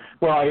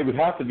 Well, it would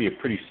have to be a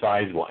pretty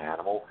sizable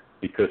animal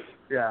because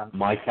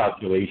my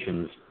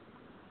calculations,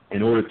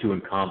 in order to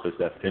encompass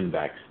that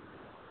finback's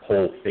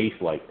whole face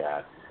like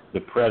that, the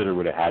predator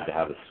would have had to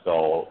have a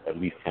skull at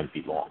least 10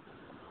 feet long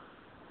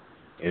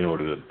in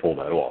order to pull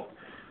that off.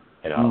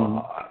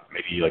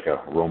 Maybe like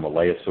a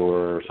Romaleosaur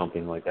or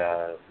something like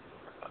that.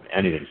 I mean,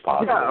 anything's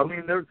possible. Yeah, I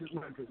mean, there's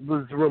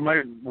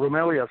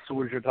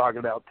Romaleosaurs you're talking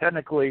about.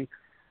 Technically,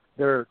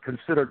 they're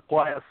considered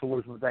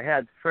pliosaurs, but they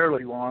had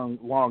fairly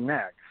long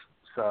necks.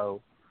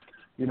 So,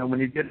 when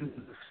you get into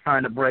this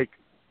trying to break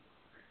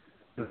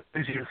the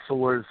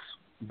plesiosaurs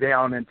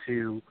down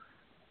into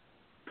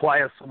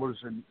pliosaurs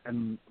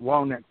and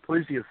long-necked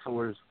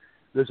plesiosaurs,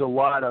 there's a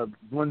lot of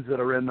ones that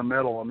are in the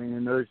middle. I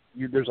mean,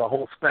 there's a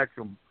whole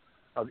spectrum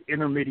of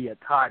intermediate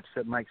types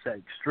that makes that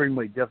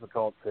extremely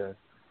difficult to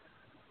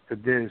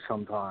do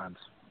sometimes.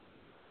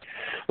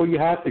 Well, you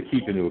have to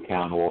keep into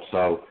account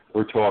also,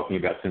 we're talking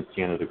about since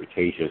the end of the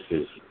Cretaceous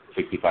is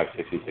 65,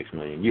 66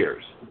 million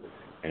years.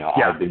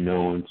 I've been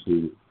known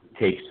to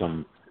take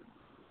some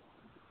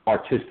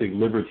artistic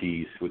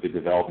liberties with the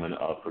development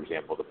of, for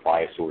example, the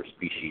pliosaur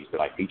species that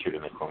I featured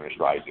in the Cronus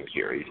Rising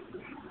series.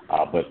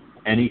 But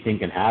anything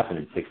can happen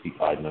in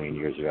 65 million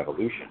years of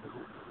evolution.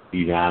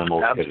 These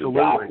animals could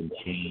adapt and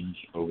change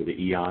over the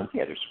eons.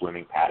 Yeah, their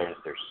swimming patterns,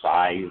 their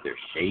size, their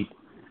shape.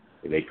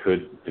 They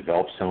could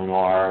develop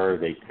sonar.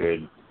 They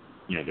could,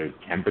 their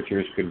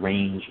temperatures could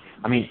range.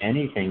 I mean,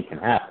 anything can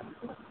happen.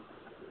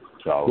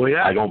 So well,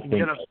 yeah, I don't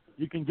think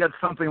you can get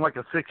something like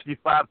a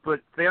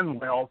 65-foot fin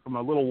whale from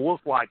a little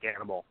wolf-like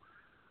animal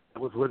that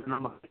was living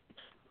on the beach.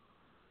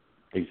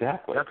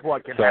 Exactly. That's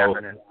what can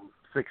happen in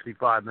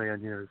 65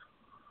 million years.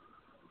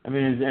 I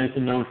mean, and it's a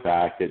known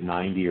fact that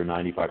 90 or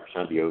 95%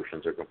 of the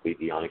oceans are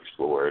completely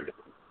unexplored.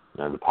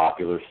 And the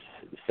popular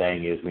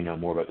saying is we know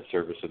more about the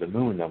surface of the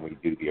moon than we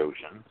do the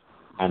ocean,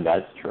 and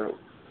that's true.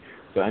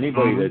 So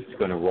anybody that's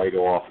going to write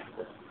off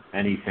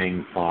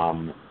anything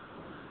from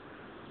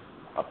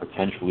a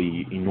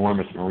potentially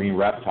enormous marine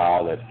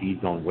reptile that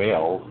feeds on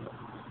whales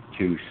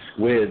to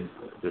squid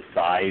the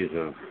size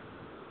of,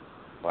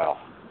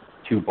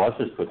 2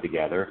 buses put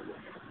together,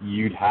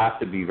 you'd have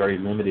to be very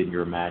limited in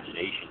your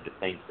imagination to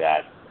think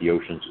that the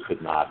oceans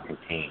could not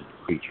contain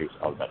creatures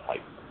of that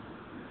type.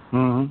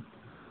 Mm-hmm.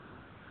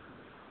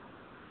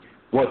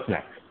 What's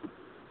next?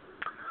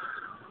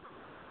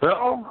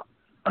 Well,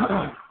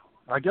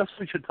 I guess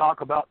we should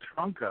talk about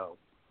Trunco.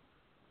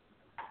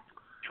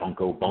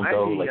 Trunco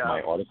Bunco, maybe, like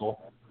my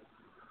article?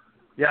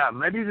 Yeah,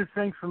 maybe the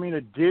thing for me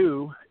to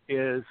do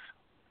is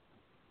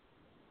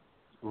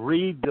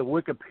read the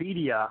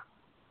Wikipedia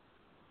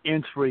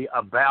entry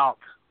about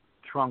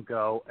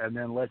Trunco and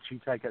then let you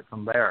take it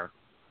from there.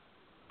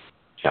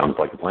 Sounds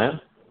like a plan.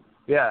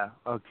 Yeah,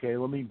 okay,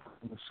 let me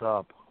bring this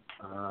up.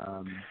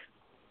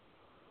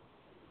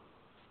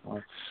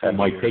 Let's see. That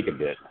might take a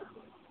bit.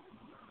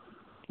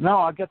 No,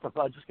 I just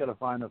got to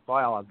find the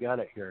file. I've got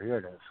it here. Here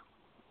it is.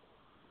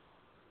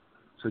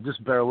 So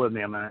just bear with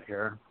me a minute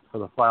here for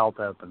the file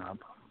to open up.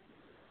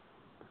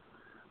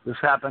 This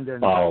happened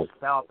in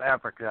South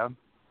Africa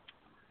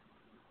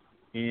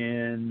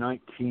in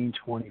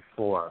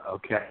 1924.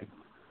 Okay.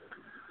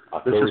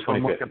 This is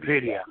from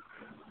Wikipedia.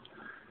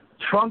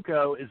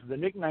 Trunco is the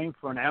nickname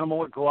for an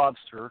animal-like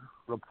lobster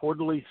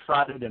reportedly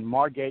sighted in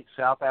Margate,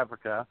 South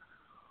Africa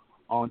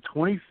on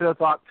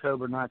 25th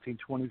October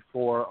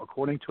 1924,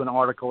 according to an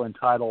article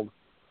entitled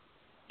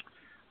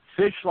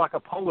Fish Like a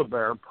Polar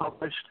Bear,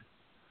 published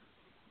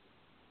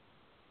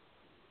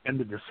in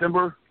the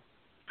December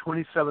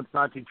 27th,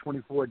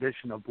 1924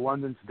 edition of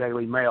London's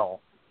Daily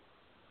Mail.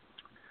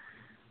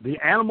 The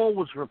animal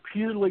was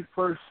reputedly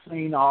first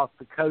seen off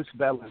the coast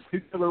battling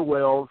 2 killer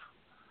whales,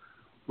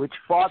 which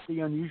fought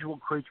the unusual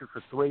creature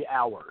for 3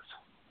 hours.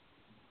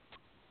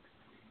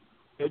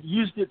 It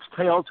used its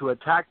tail to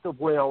attack the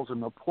whales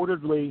and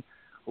reportedly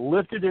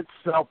lifted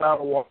itself out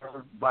of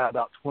water by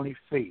about 20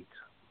 feet.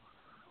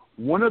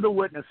 One of the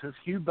witnesses,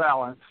 Hugh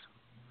Balance,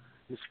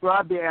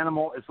 described the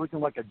animal as looking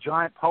like a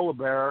giant polar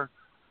bear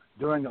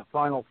during a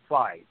final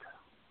fight.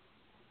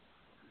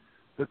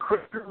 The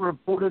creature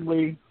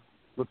reputedly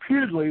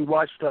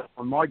washed up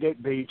on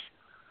Margate Beach,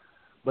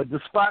 but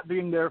despite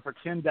being there for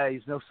 10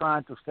 days, no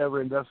scientist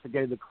ever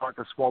investigated the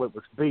carcass while it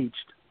was beached.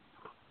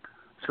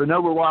 So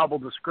no reliable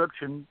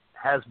description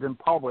has been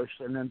published,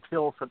 and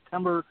until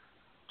September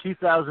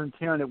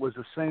 2010, it was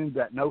assumed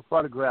that no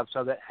photographs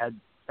of it had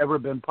ever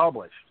been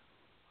published.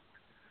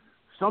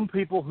 Some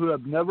people who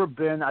have never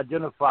been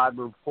identified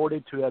were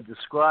reported to have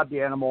described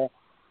the animal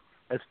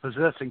as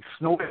possessing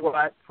snowy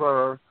white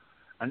fur,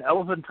 an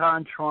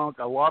elephantine trunk,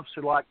 a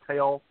lobster-like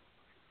tail,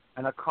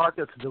 and a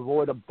carcass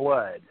devoid of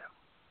blood.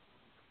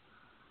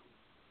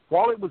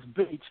 While it was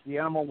beached, the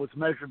animal was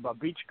measured by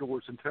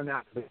beachgoers and turned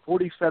out to be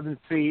 47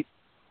 feet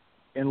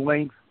in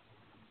length,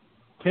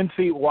 10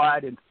 feet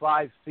wide, and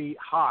 5 feet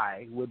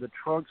high, with the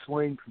trunk's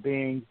length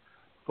being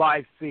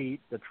 5 feet,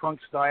 the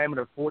trunk's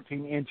diameter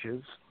 14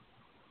 inches,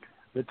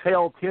 the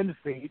tail 10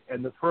 feet,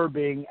 and the fur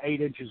being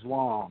 8 inches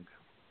long.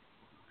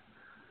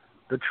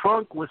 The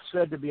trunk was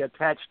said to be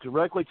attached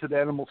directly to the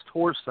animal's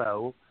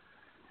torso,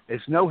 as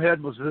no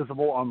head was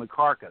visible on the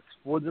carcass.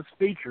 For this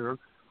feature,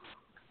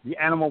 the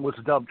animal was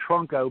dubbed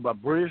Trunco by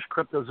British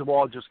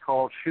cryptozoologist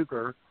Carl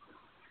Schuker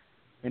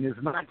in his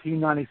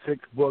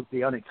 1996 book,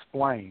 The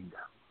Unexplained.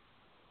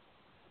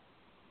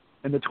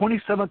 In the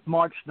 27th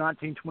March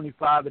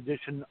 1925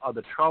 edition of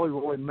the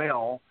Charleroi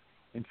Mail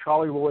in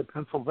Charleroi,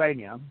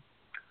 Pennsylvania,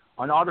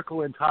 an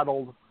article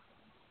entitled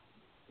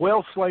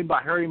Whale Slain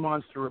by Hairy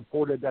Monster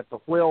reported that the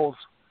whales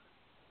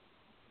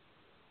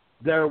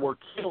there were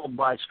killed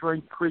by a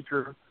strange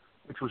creature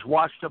which was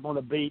washed up on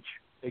the beach,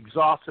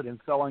 exhausted and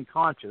fell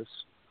unconscious,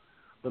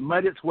 but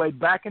made its way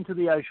back into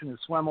the ocean and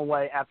swam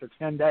away after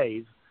 10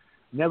 days,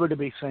 never to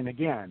be seen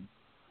again.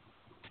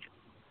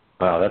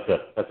 Wow,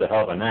 that's a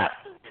hell of a nap.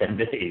 10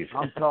 days.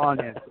 I'm telling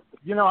you.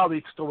 You know how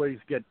these stories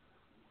get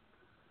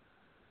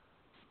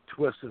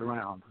twisted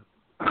around.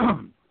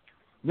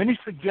 Many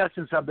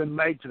suggestions have been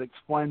made to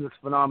explain this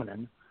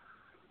phenomenon.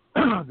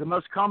 The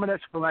most common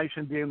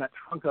explanation being that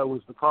Trunco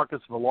was the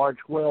carcass of a large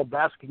whale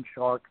basking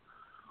shark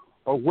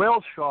or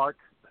whale shark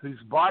whose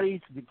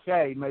body's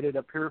decay made it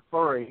appear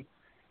furry,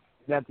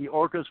 that the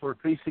orcas were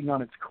feasting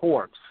on its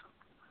corpse.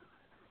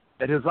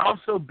 It has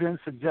also been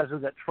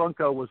suggested that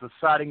Trunco was a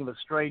sighting of a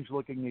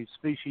strange-looking new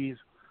species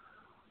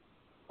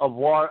of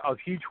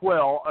huge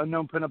whale,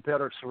 unknown pinniped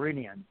or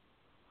sirenian.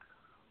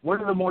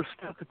 One of the more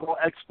skeptical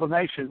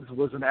explanations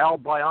was an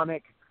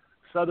albionic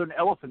southern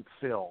elephant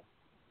seal.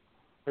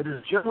 It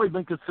has generally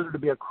been considered to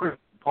be a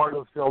part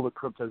of the field of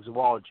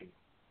cryptozoology.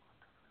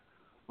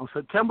 On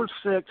September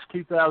 6,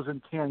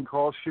 2010,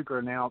 Carl Schuker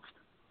announced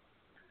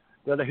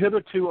that a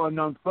hitherto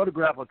unknown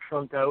photograph of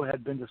Trunco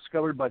had been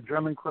discovered by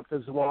German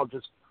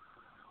cryptozoologist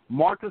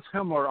Markus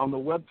Himmler on the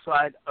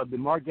website of the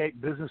Margate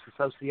Business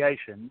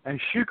Association, and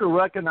Schuker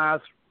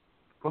recognized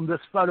from this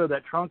photo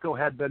that Trunco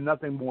had been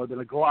nothing more than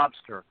a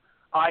globster,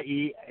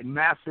 i.e. a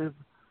massive,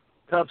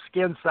 tough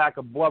skin sac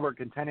of blubber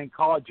containing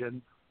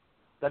collagen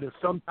that is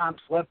sometimes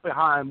left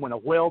behind when a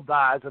whale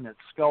dies and its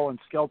skull and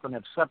skeleton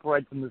have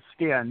separated from the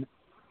skin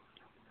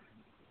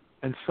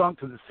and sunk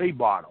to the sea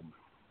bottom.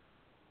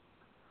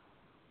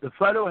 The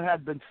photo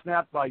had been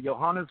snapped by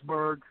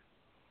Johannesburg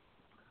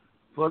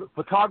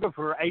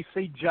photographer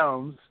A.C.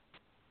 Jones,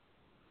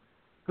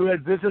 who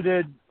had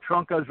visited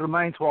Trunco's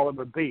remains while they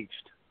were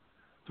beached.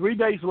 3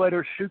 days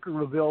later, Schuker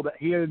revealed that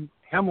he and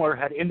Himmler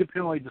had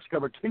independently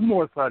discovered 2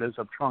 more photos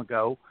of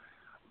Trunco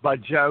by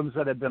Jones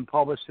that had been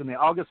published in the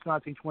August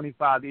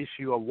 1925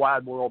 issue of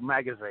Wide World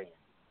magazine.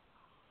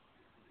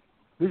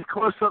 These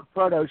close-up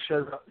photos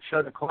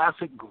showed a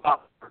classic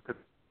globster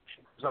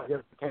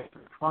identification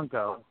of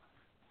Trunco,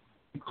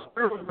 and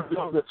clearly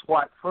revealed its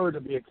white fur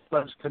to be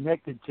exposed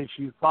connective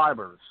tissue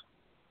fibers.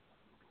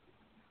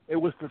 It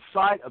was the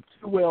sight of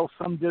 2 whales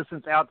some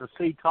distance out to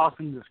sea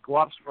tossing this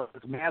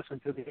globster's mass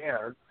into the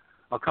air,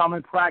 a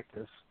common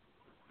practice,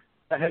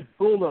 that had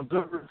fooled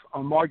observers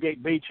on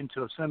Margate Beach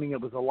into assuming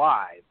it was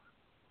alive.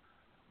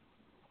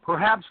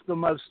 Perhaps the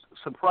most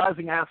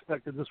surprising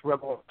aspect of this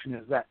revelation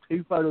is that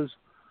 2 photos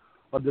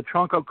of the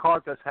Trunco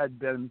carcass had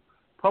been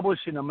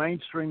published in a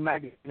mainstream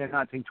magazine in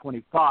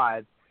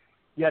 1925,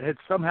 yet had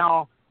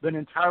somehow been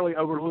entirely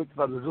overlooked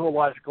by the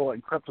zoological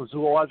and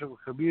cryptozoological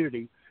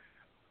community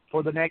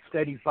for the next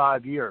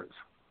 85 years.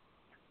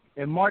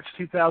 In March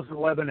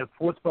 2011, a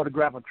 4th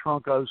photograph of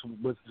Truncos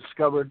was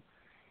discovered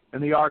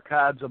in the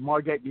archives of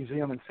Margate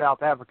Museum in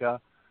South Africa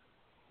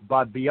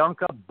by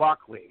Bianca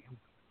Buckley.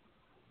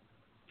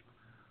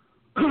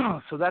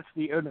 So that's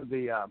the end of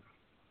the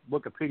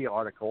Wikipedia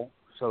article.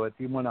 So if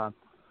you want to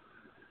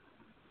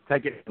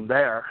take it from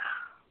there.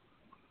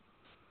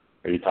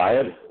 Are you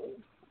tired?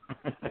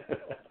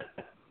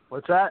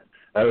 What's that?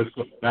 I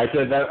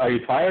said that. Are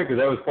you tired?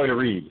 Because that was quite a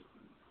read.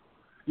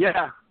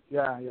 Yeah.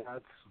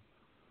 It's...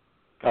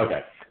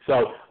 Okay.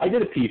 So I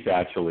did a piece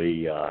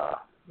actually.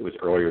 It was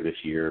earlier this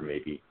year,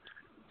 maybe,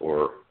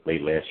 or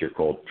late last year,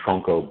 called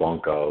Trunco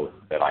Bunco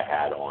that I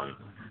had on.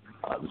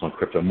 It was on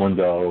Crypto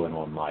Mundo and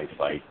on my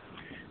site.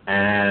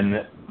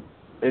 And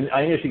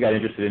I initially got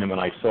interested in it when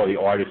I saw the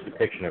artist's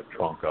depiction of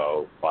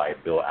Trunco by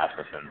Bill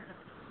Asmussen.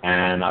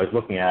 And I was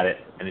looking at it,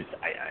 and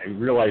I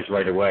realized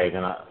right away,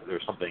 then there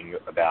was something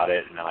about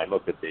it, and then I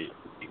looked at the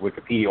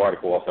Wikipedia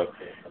article also,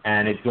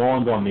 and it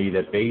dawned on me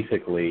that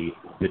basically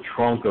the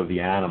trunk of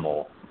the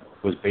animal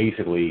was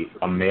basically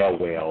a male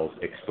whale's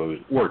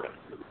exposed organ.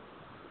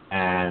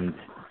 And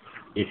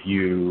if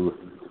you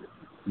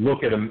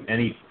look at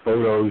any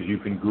photos you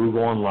can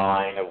Google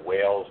online of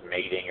whales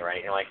mating or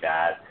anything like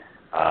that,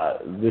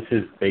 this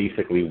is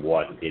basically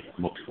what it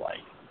looks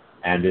like.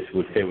 And this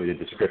would fit with the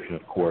description,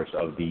 of course,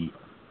 of the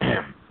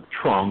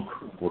trunk,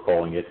 we're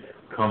calling it,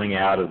 coming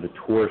out of the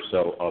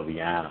torso of the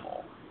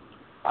animal.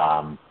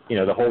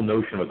 The whole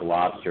notion of a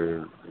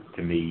globster,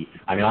 to me,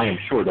 I mean, I am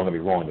sure, don't get me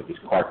wrong, that this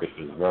carcass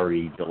was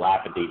very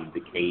dilapidated,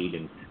 decayed,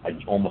 and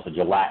almost a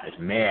gelatinous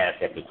mass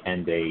after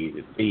 10 days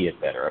at sea,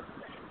 etc.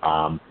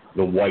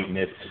 The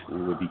whiteness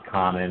would be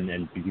common,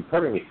 and to be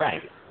perfectly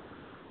frank,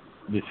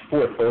 this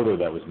 4th photo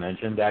that was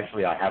mentioned,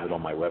 actually, I have it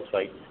on my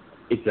website.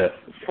 It's a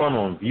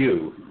front-on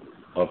view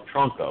of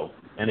Trunco,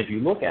 and if you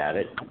look at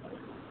it,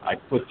 I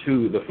put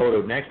the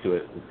photo next to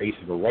it, the face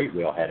of a right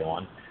whale head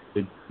on.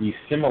 The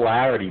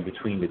similarity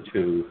between the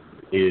 2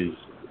 is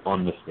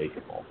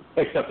unmistakable,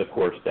 except, of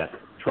course, that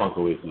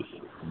Trunco is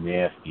this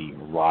nasty,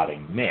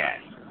 rotting mass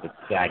that's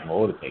sagging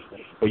all over the place.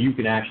 But you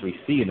can actually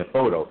see in the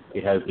photo,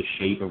 it has the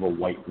shape of a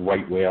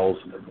white whale's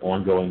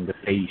ongoing, the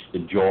face, the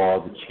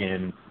jaw, the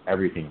chin,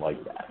 everything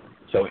like that.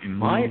 So in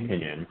my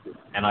opinion,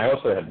 and I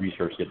also have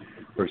researched it,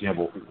 for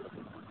example,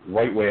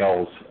 right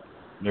whales,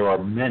 there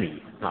are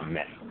many, not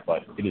many,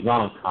 but it is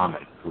not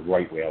uncommon for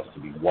right whales to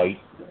be white,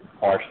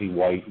 partially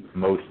white,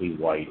 mostly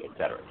white,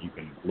 etc. You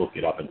can look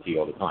it up and see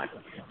all the time.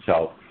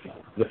 So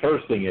the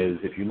first thing is,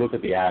 if you look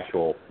at the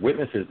actual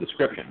witness's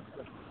description,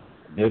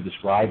 they're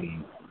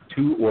describing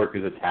 2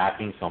 orcas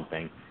attacking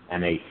something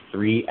and a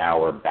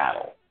 3-hour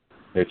battle.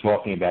 They're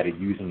talking about it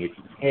using its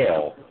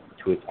tail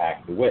to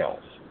attack the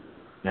whales.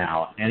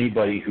 Now,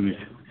 anybody who's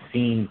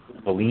seen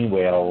baleen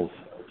whales,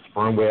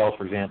 sperm whales,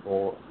 for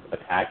example,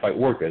 attacked by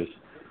orcas,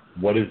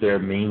 what is their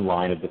main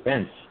line of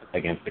defense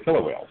against the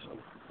killer whales?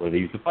 What do they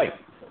use to fight?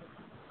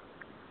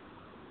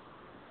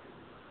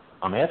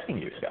 I'm asking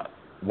you, Scott.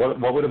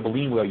 What would a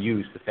baleen whale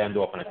use to fend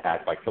off an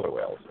attack by killer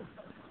whales?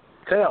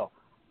 Tail.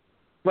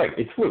 Right,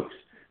 it's flukes.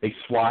 They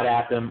swat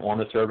at them on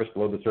the surface,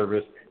 below the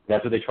surface.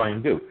 That's what they try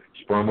and do.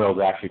 Sperm whales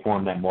actually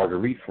form that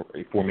marguerite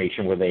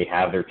formation where they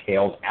have their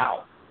tails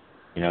out.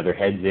 You know, their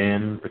heads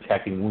in,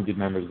 protecting wounded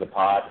members of the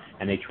pod,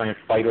 and they try and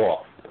fight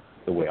off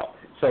the whale.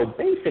 So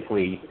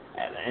basically,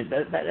 and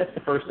that's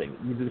the first thing.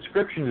 The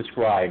description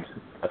describes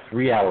a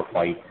 3-hour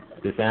fight,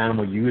 this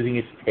animal using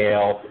its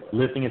tail,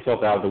 lifting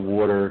itself out of the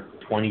water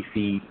 20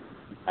 feet,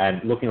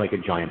 and looking like a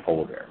giant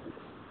polar bear.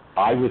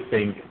 I would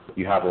think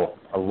you have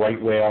a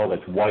right whale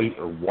that's white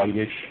or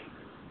whitish.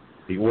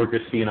 The orcas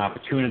see an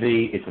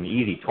opportunity. It's an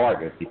easy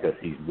target because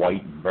he's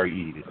white and very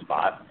easy to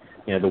spot.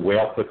 You know, the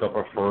whale puts up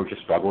a ferocious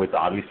struggle. It's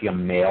obviously a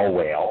male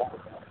whale.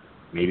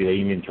 Maybe they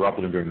even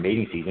interrupted him during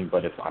mating season,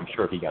 but I'm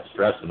sure if he got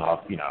stressed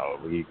enough, you know,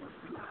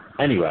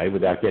 anyway,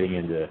 without getting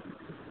into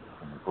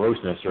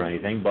grossness or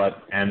anything,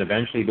 and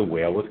eventually the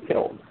whale was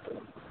killed.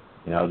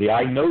 You know, the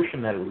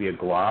notion that it would be a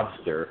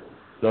globster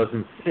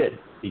doesn't fit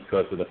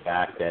because of the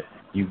fact that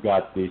you've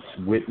got these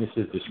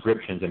witnesses'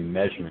 descriptions and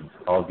measurements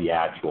of the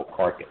actual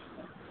carcass.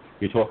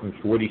 You're talking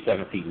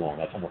 47 feet long,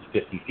 that's almost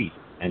 50 feet,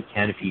 and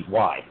 10 feet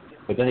wide.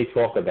 But then they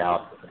talk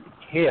about the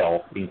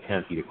tail being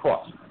 10 feet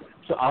across.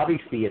 So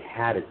obviously it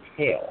had a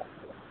tail.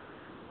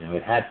 You know,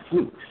 it had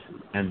flukes.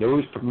 And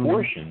those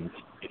proportions,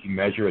 if you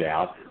measure it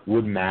out,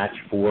 would match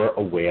for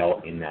a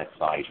whale in that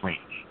size range.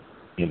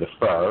 You know, the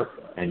fur,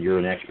 and you're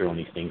an expert on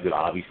these things, would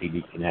obviously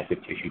be connective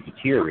tissue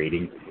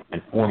deteriorating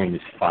and forming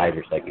this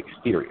fibrous-like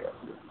exterior.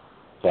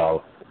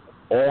 So,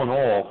 all in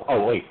all,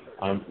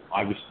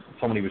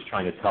 somebody was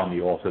trying to tell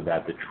me also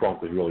that the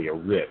trunk was really a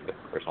rib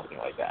or something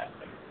like that.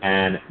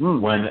 And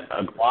when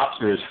a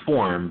globster is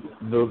formed,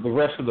 the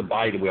rest of the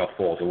body of the whale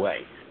falls away.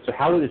 So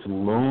how would this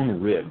lone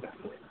rib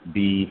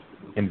be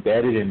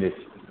embedded in this,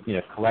 you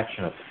know,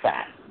 collection of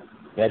fat?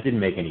 That didn't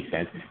make any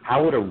sense.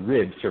 How would a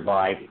rib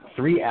survive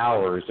 3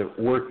 hours of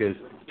orcas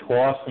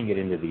tossing it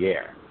into the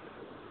air?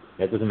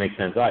 That doesn't make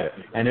sense either.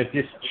 And if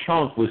this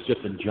chunk was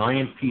just a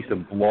giant piece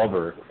of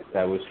blubber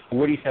that was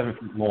 47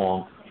 feet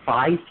long,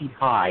 5 feet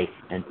high,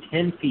 and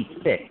 10 feet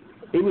thick,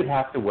 it would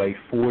have to weigh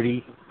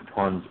 40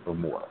 tons or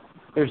more.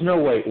 There's no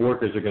way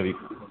orcas are going to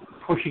be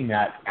pushing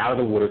that out of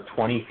the water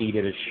 20 feet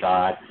at a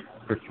shot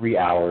for 3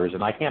 hours,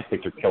 and I can't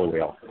picture killer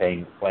whale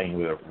playing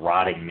with a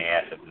rotting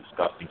mass of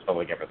disgusting stuff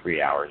like that for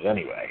 3 hours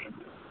anyway.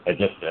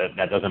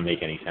 That doesn't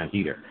make any sense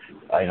either.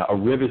 You know, a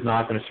rib is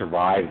not going to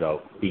survive,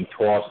 though, being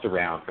tossed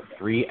around for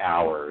 3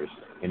 hours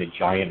in a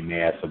giant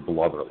mass of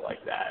blubber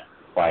like that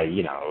by,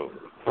 you know,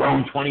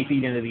 thrown 20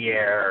 feet into the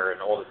air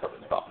and all this other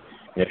stuff.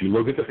 And if you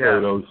look at the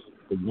photos,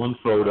 the one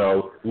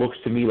photo looks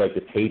to me like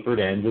the tapered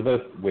end of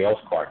the whale's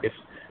carcass,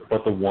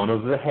 but the one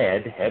of the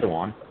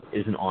head-on,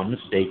 is an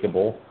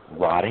unmistakable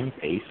rotting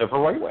face of a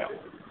right whale.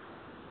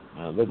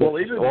 That's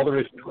all there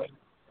is to it.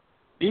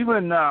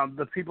 Even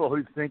the people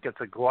who think it's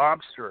a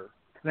globster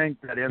think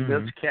that in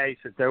this case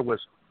that there was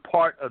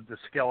part of the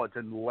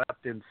skeleton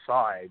left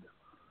inside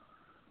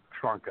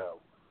Trunco.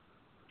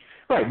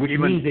 Right, which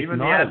means it's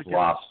not a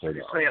globster.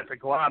 You say it's a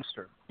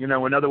globster. You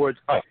know, in other words,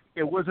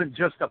 it wasn't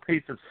just a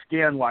piece of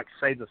skin like,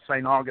 say, the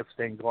St.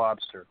 Augustine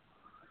globster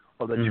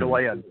or the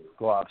Chilean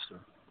globster.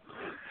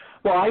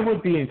 Well, I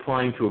would be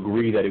inclined to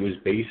agree that it was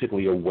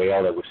basically a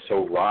whale that was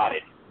so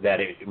rotted that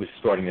it was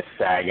starting to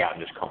sag out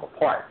and just come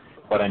apart.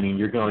 But, I mean,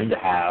 you're going to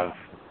have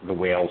the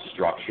whale's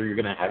structure, you're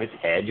going to have its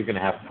head, you're going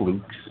to have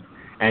flukes,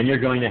 and you're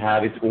going to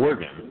have its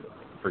organ,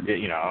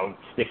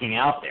 sticking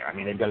out there. I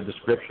mean, they've got a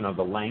description of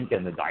the length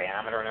and the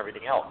diameter and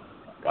everything else.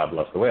 God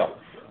bless the whale.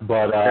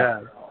 But,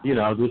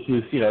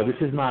 this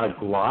is not a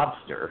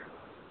globster.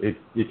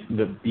 It's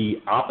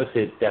the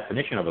opposite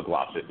definition of a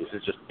globster. This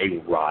is just a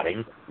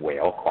rotting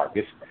whale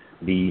carcass.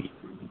 The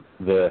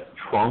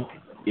trunk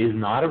is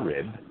not a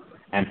rib,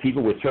 and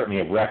people would certainly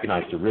have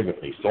recognized a rib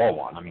if they saw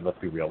one. I mean, let's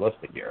be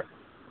realistic here.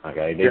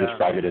 Okay, they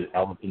describe it as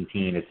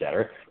elephantine,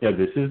 etc. You know,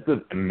 this is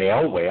the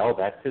male whale.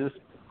 That's his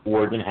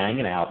organ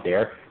hanging out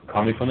there,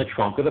 coming from the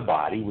trunk of the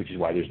body, which is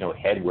why there's no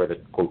head where the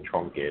quote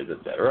trunk is,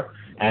 etc.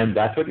 And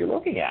that's what you're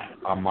looking at.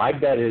 My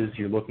bet is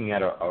you're looking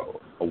at a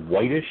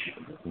whitish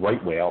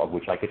right whale, of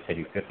which I could send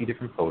you 50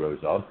 different photos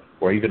of,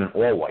 or even an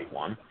all-white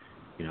one.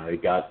 You know,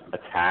 it got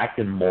attacked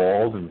and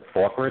mauled and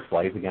fought for its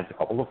life against a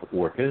couple of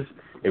orcas.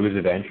 It was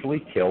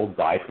eventually killed,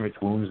 died from its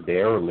wounds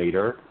there or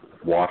later,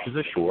 washes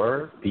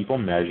ashore, people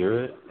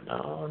measure it,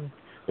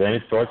 then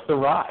it starts to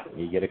rot.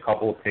 You get a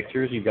couple of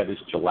pictures, you've got this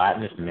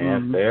gelatinous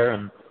mass there,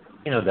 and,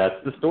 that's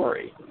the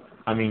story.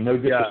 I mean, no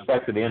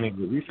disrespect to any of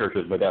the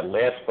researchers, but that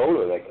last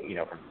photo,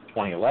 from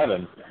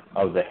 2011,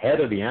 of the head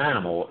of the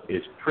animal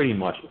is pretty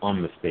much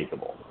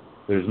unmistakable.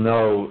 There's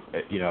no,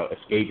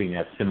 escaping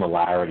that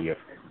similarity of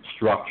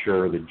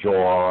structure, the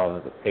jaw,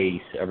 the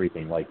face,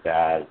 everything like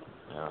that.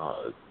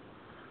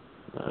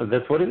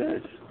 That's what it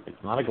is.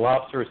 It's not a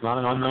globster. It's not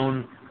an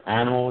unknown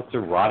animal. It's a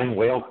rotting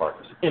whale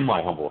carcass, in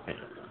my humble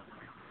opinion.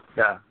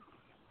 Yeah.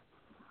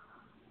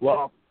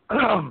 Well,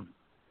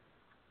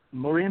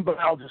 marine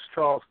biologist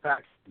Charles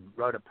Paxton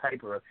wrote a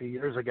paper a few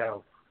years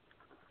ago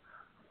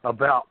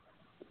about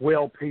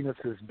whale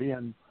penises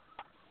being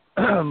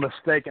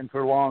mistaken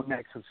for long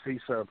necks of sea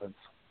serpents.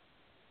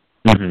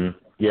 Mm-hmm.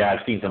 Yeah,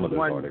 I've seen some of those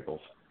articles.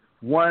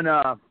 One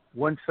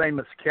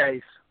famous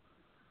case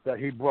that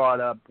he brought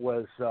up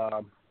was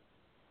the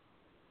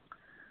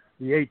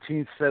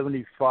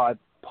 1875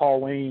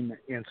 Pauline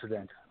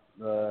incident.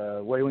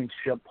 The whaling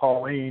ship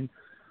Pauline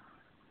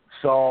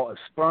saw a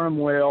sperm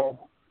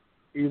whale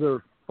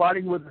either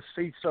fighting with a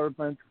sea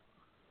serpent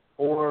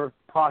or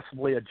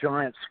possibly a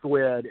giant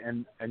squid,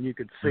 and you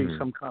could see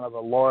some kind of a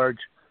large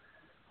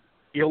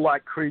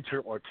eel-like creature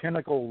or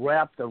tentacle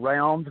wrapped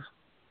around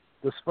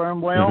the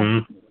sperm whale.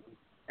 Mm-hmm.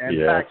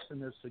 And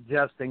Paxton is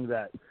suggesting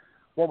that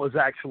what was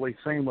actually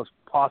seen was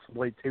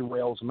possibly two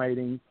whales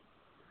mating,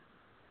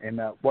 and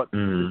that what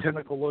the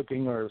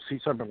tentacle-looking or sea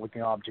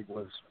serpent-looking object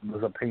was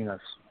a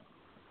penis.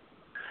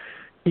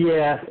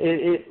 Yeah,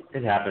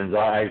 it happens.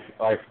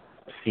 I've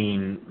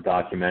seen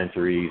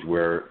documentaries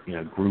where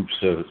groups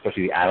of,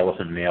 especially the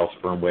adolescent male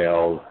sperm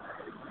whales,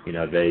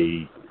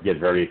 they get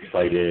very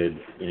excited,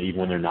 even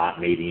when they're not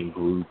mating in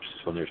groups,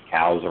 when there's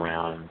cows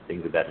around,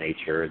 things of that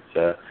nature.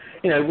 It's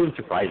it wouldn't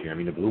surprise me. I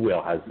mean, the blue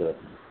whale has the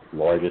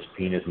largest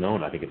penis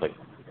known. I think it's like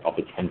up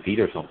to 10 feet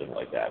or something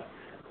like that.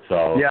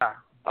 So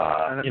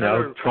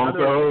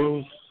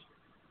trunkos.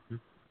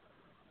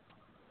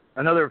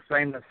 Another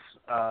famous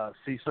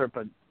sea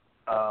serpent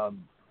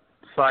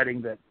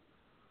sighting that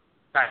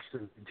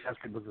Paxton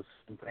suggested was the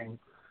same thing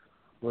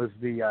was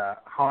the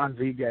Hans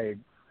Egede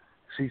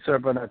sea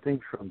serpent, I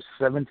think, from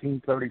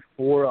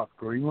 1734 off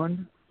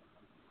Greenland.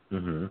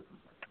 Mm-hmm.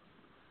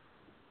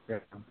 Yeah.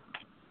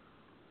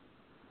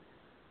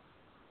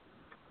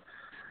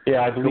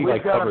 Yeah, I believe I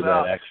covered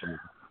that, actually.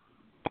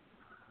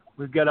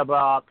 We've got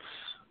about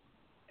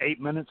 8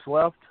 minutes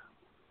left.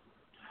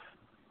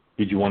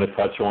 Did you want to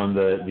touch on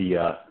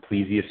the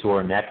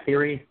plesiosaur neck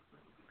theory?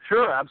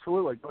 Sure,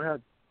 absolutely. Go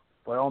ahead.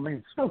 By all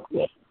means. Oh,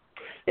 cool.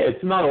 Yeah,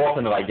 it's not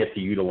often that I get to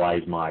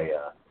utilize my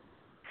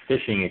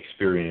fishing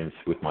experience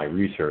with my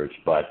research,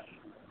 but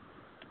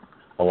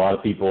a lot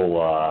of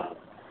people,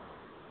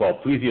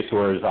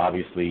 plesiosaurs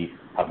obviously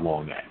have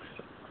long necks,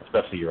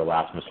 especially your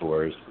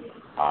elasmosaurs.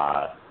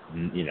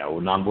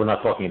 We're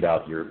not talking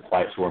about your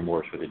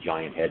pliosauromorphs with a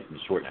giant head and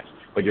short necks,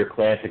 but your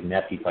classic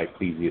Nessie-type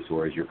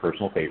plesiosaurs, your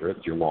personal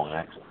favorites, your long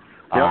necks.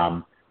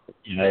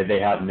 Yep. They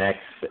have necks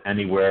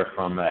anywhere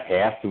from a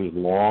half to as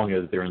long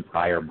as their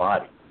entire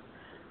body.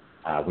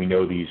 We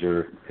know these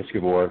are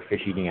piscivore,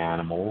 fish-eating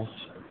animals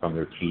from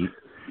their teeth,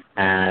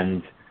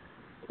 and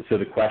so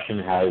the question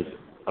has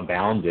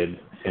abounded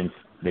since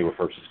they were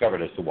first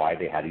discovered as to why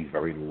they had these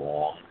very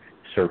long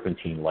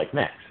serpentine-like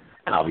necks.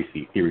 And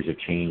obviously theories have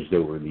changed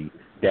over the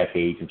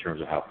decades in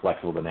terms of how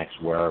flexible the necks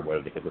were,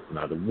 whether they could lift them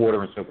out of the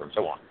water, and so forth and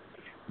so on.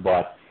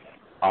 But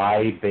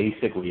I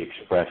basically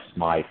expressed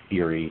my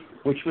theory,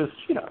 which was,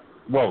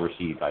 well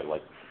received,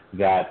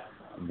 that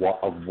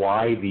of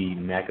why the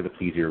neck of the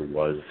plesior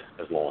was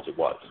as long as it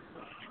was.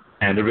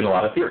 And there have been a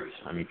lot of theories.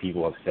 I mean,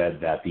 people have said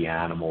that the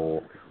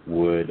animal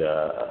would,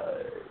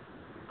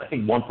 I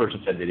think one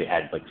person said that it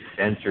had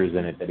sensors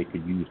in it that it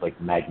could use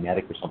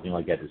magnetic or something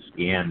like that to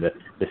scan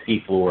the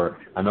seafloor.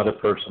 Another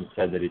person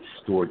said that it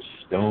stored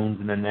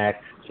stones in the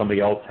neck.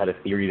 Somebody else had a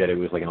theory that it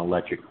was like an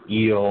electric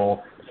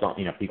eel.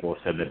 People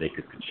have said that they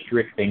could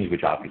constrict things,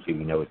 which obviously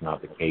we know is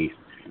not the case.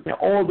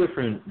 All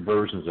different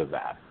versions of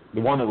that.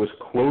 The one that was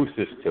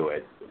closest to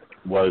it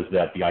was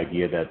that the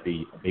idea that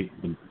the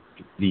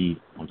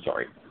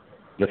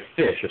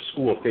fish, a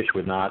school of fish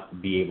would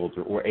not be able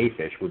to, or a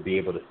fish would be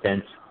able to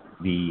sense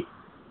the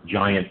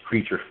giant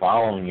creature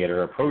following it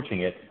or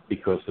approaching it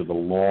because of the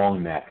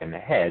long neck and the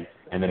head,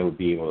 and then it would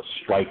be able to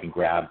strike and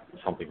grab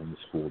something from the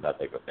school, that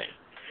type of thing.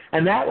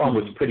 And that one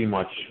was pretty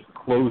much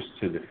close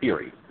to the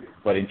theory,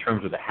 but in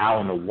terms of the how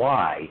and the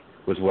why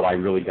was what I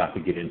really got to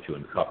get into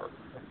and cover.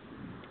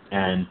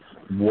 And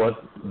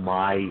what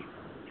my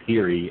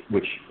theory,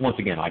 which once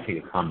again I take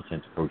a common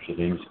sense approach to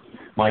things,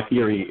 my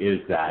theory is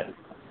that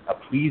a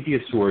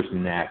plesiosaur's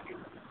neck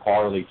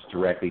correlates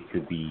directly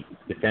to the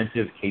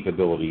defensive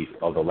capabilities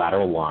of the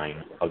lateral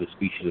line of the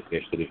species of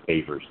fish that it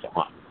favors to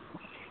hunt.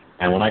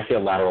 And when I say a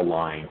lateral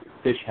line,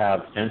 fish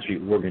have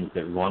sensory organs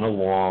that run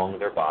along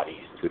their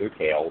bodies to their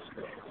tails,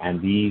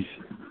 and these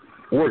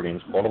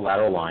organs, called a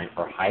lateral line,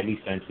 are highly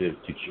sensitive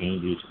to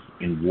changes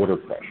in water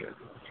pressure.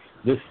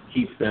 This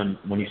keeps them,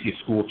 when you see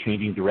a school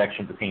changing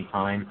direction at the same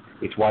time,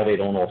 it's why they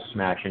don't all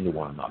smash into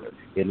one another.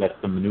 It lets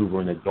them maneuver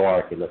in the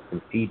dark. It lets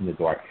them feed in the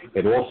dark.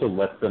 It also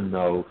lets them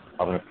know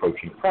of an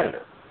approaching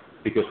predator,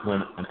 because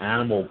when an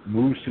animal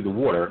moves through the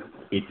water,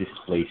 it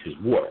displaces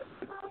water.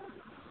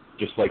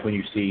 Just like when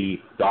you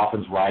see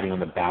dolphins riding on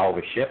the bow of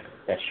a ship,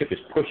 that ship is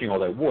pushing all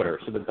that water,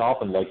 so the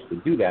dolphin likes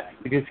to do that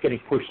because it's getting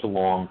pushed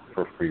along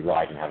for a free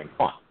ride and having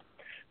fun.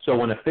 So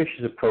when a fish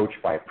is approached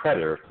by a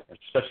predator,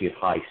 especially at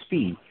high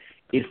speed,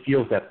 it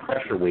feels that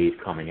pressure wave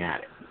coming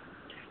at it.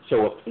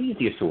 So a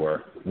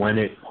plesiosaur, when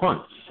it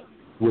hunts,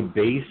 would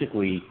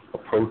basically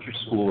approach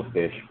a school of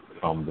fish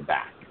from the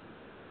back.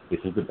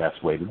 This is the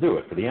best way to do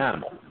it for the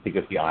animal,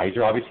 because the eyes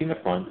are obviously in the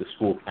front. The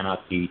school cannot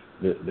see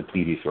the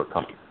plesiosaur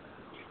coming.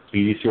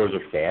 Plesiosaurs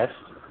are fast.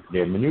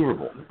 they're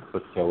maneuverable,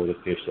 but so are the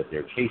fish that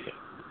they're chasing.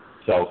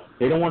 So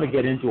they don't want to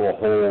get into a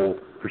whole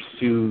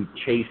pursuit,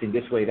 chasing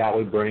this way, that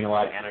way, burning a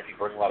lot of energy,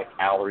 burning a lot of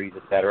calories,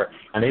 etc.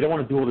 And they don't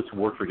want to do all this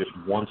work for just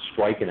one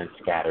strike and then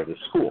scatter the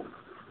school.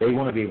 They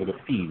want to be able to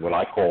feed, what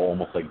I call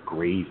almost like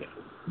grazing,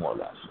 more or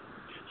less.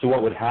 So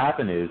what would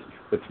happen is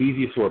the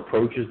plesiosaur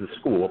approaches the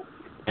school,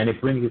 and it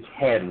brings its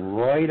head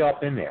right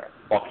up in there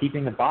while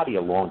keeping the body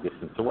a long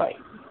distance away.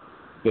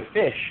 The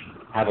fish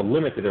have a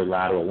limit to their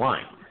lateral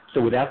line.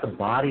 So without the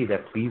body of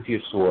that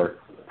plesiosaur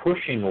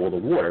pushing all the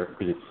water,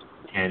 because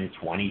it's 10,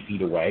 20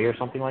 feet away or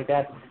something like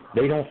that,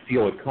 they don't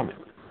feel it coming.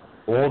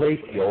 All they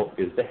feel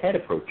is the head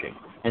approaching.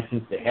 And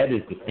since the head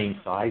is the same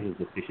size as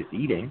the fish is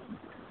eating,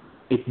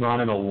 it's not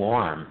an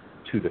alarm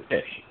to the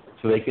fish.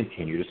 So they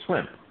continue to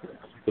swim.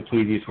 The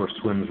plesiosaur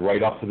swims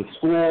right up to the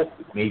school,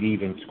 maybe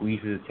even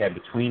squeezes its head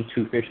between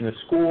two fish in the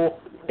school,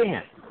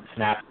 bam,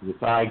 snaps to the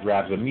side,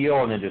 grabs a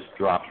meal, and then just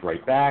drops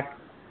right back.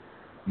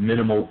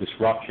 Minimal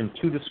disruption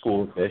to the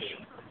school of fish.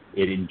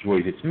 It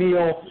enjoys its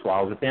meal,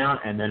 swallows it down,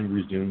 and then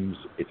resumes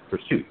its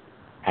pursuit.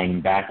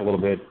 Hanging back a little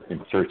bit,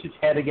 inserts its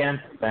head again,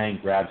 bang,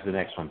 grabs the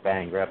next one,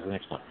 bang, grabs the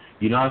next one.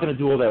 You're not going to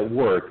do all that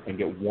work and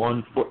get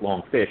 1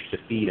 foot-long fish to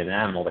feed an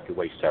animal that could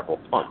weigh several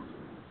tons.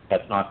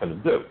 That's not going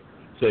to do.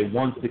 So it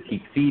wants to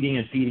keep feeding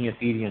and feeding and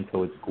feeding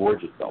until it's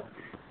gorged itself.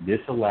 This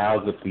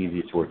allows the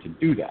plesiosaur to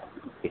do that.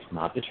 It's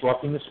not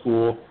disrupting the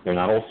school. They're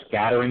not all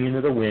scattering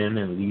into the wind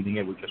and leaving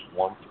it with just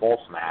one small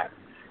snack.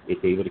 It's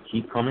able to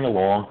keep coming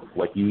along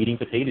like you eating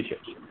potato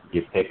chips.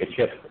 You pick a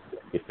chip.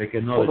 You pick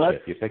another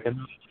chip. You pick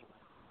another chip.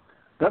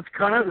 That's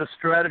kind of the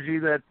strategy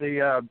that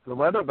the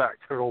leatherback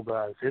turtle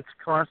does. It's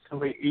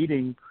constantly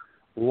eating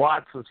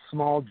lots of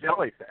small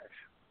jellyfish.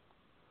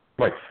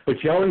 Right, but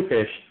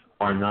jellyfish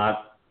are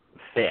not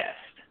fast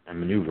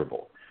and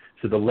maneuverable.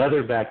 So the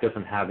leatherback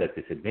doesn't have that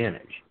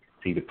disadvantage.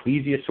 See, the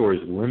plesiosaur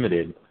is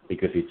limited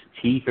because its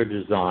teeth are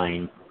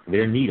designed,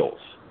 they're needles.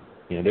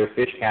 They're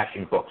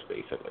fish-catching hooks,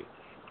 basically.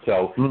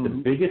 So the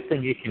biggest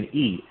thing it can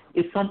eat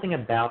is something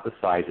about the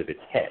size of its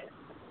head.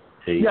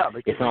 See, yeah,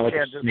 because it's not like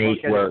a snake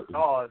where...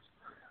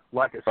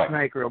 like a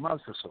snake or a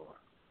mosasaur.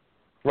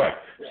 Right.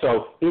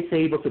 So it's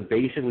able to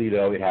basically,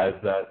 though, it has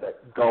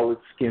that gullet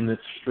skin that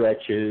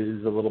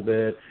stretches a little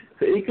bit.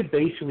 So it could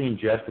basically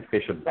ingest a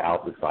fish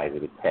about the size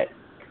of its head.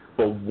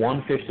 But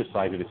one fish the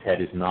size of its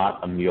head is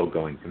not a meal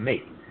going to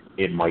make.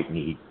 It might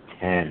need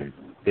 10,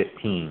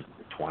 15,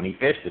 20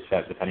 fish,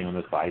 depending on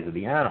the size of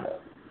the animal.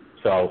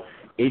 So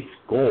its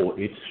goal,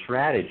 its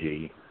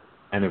strategy,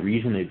 and the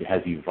reason it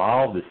has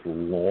evolved this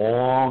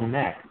long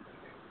neck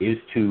is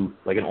to,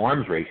 like an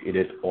arms race, it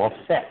is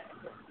offset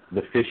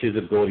the fish's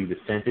ability to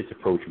sense its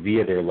approach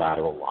via their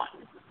lateral line.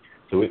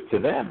 So to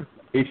them,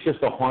 it's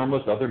just a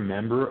harmless other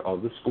member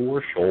of the school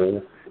or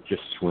shoal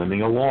just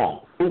swimming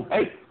along. Oh,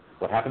 hey,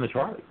 what happened to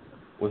Charlie?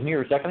 Wasn't he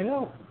here a second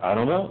ago? I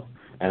don't know.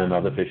 And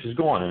another fish is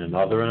gone, and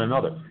another and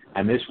another.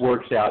 And this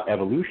works out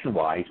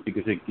evolution-wise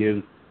because it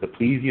gives the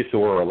plesiosaur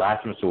or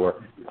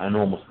elasmosaur an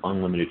almost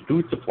unlimited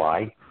food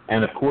supply.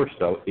 And, of course,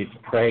 though, it's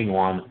preying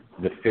on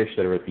the fish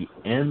that are at the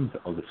end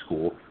of the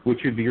school, which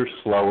would be your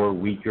slower,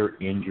 weaker,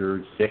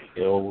 injured, sick,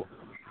 ill,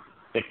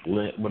 sick,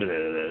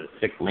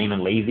 lame,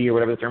 and lazy, or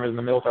whatever the term is in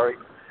the military.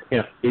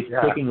 It's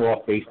picking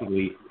off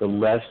basically the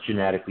less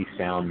genetically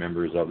sound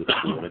members of the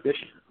school in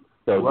addition.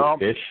 So the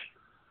fish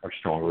are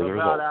stronger as a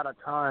result. We're about out of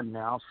time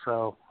now,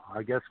 so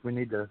I guess we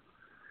need to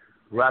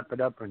wrap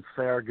it up and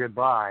say our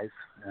goodbyes.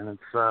 And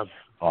it's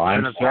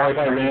I'm sorry if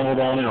I rambled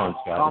on and on,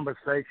 Scott.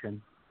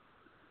 Conversation.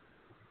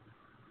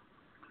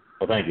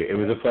 Well, thank you. It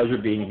was a pleasure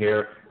being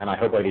here, and I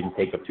hope I didn't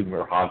take up too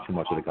much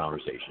of the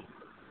conversation.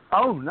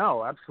 Oh,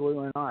 no,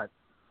 absolutely not.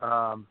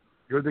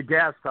 You're the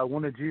guest. I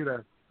wanted you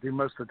to do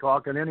most of the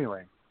talking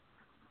anyway.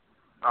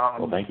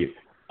 Well, thank you.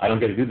 I don't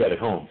get to do that at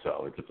home,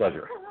 so it's a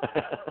pleasure.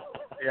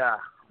 Yeah.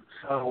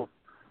 So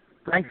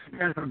thanks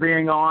again for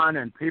being on,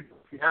 and people,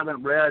 if you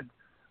haven't read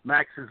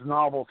Max's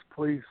novels,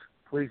 please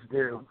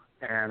do.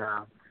 And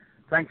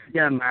thanks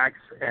again, Max,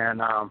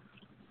 and have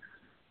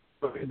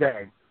a good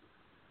day.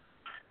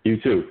 You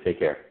too. Take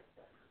care.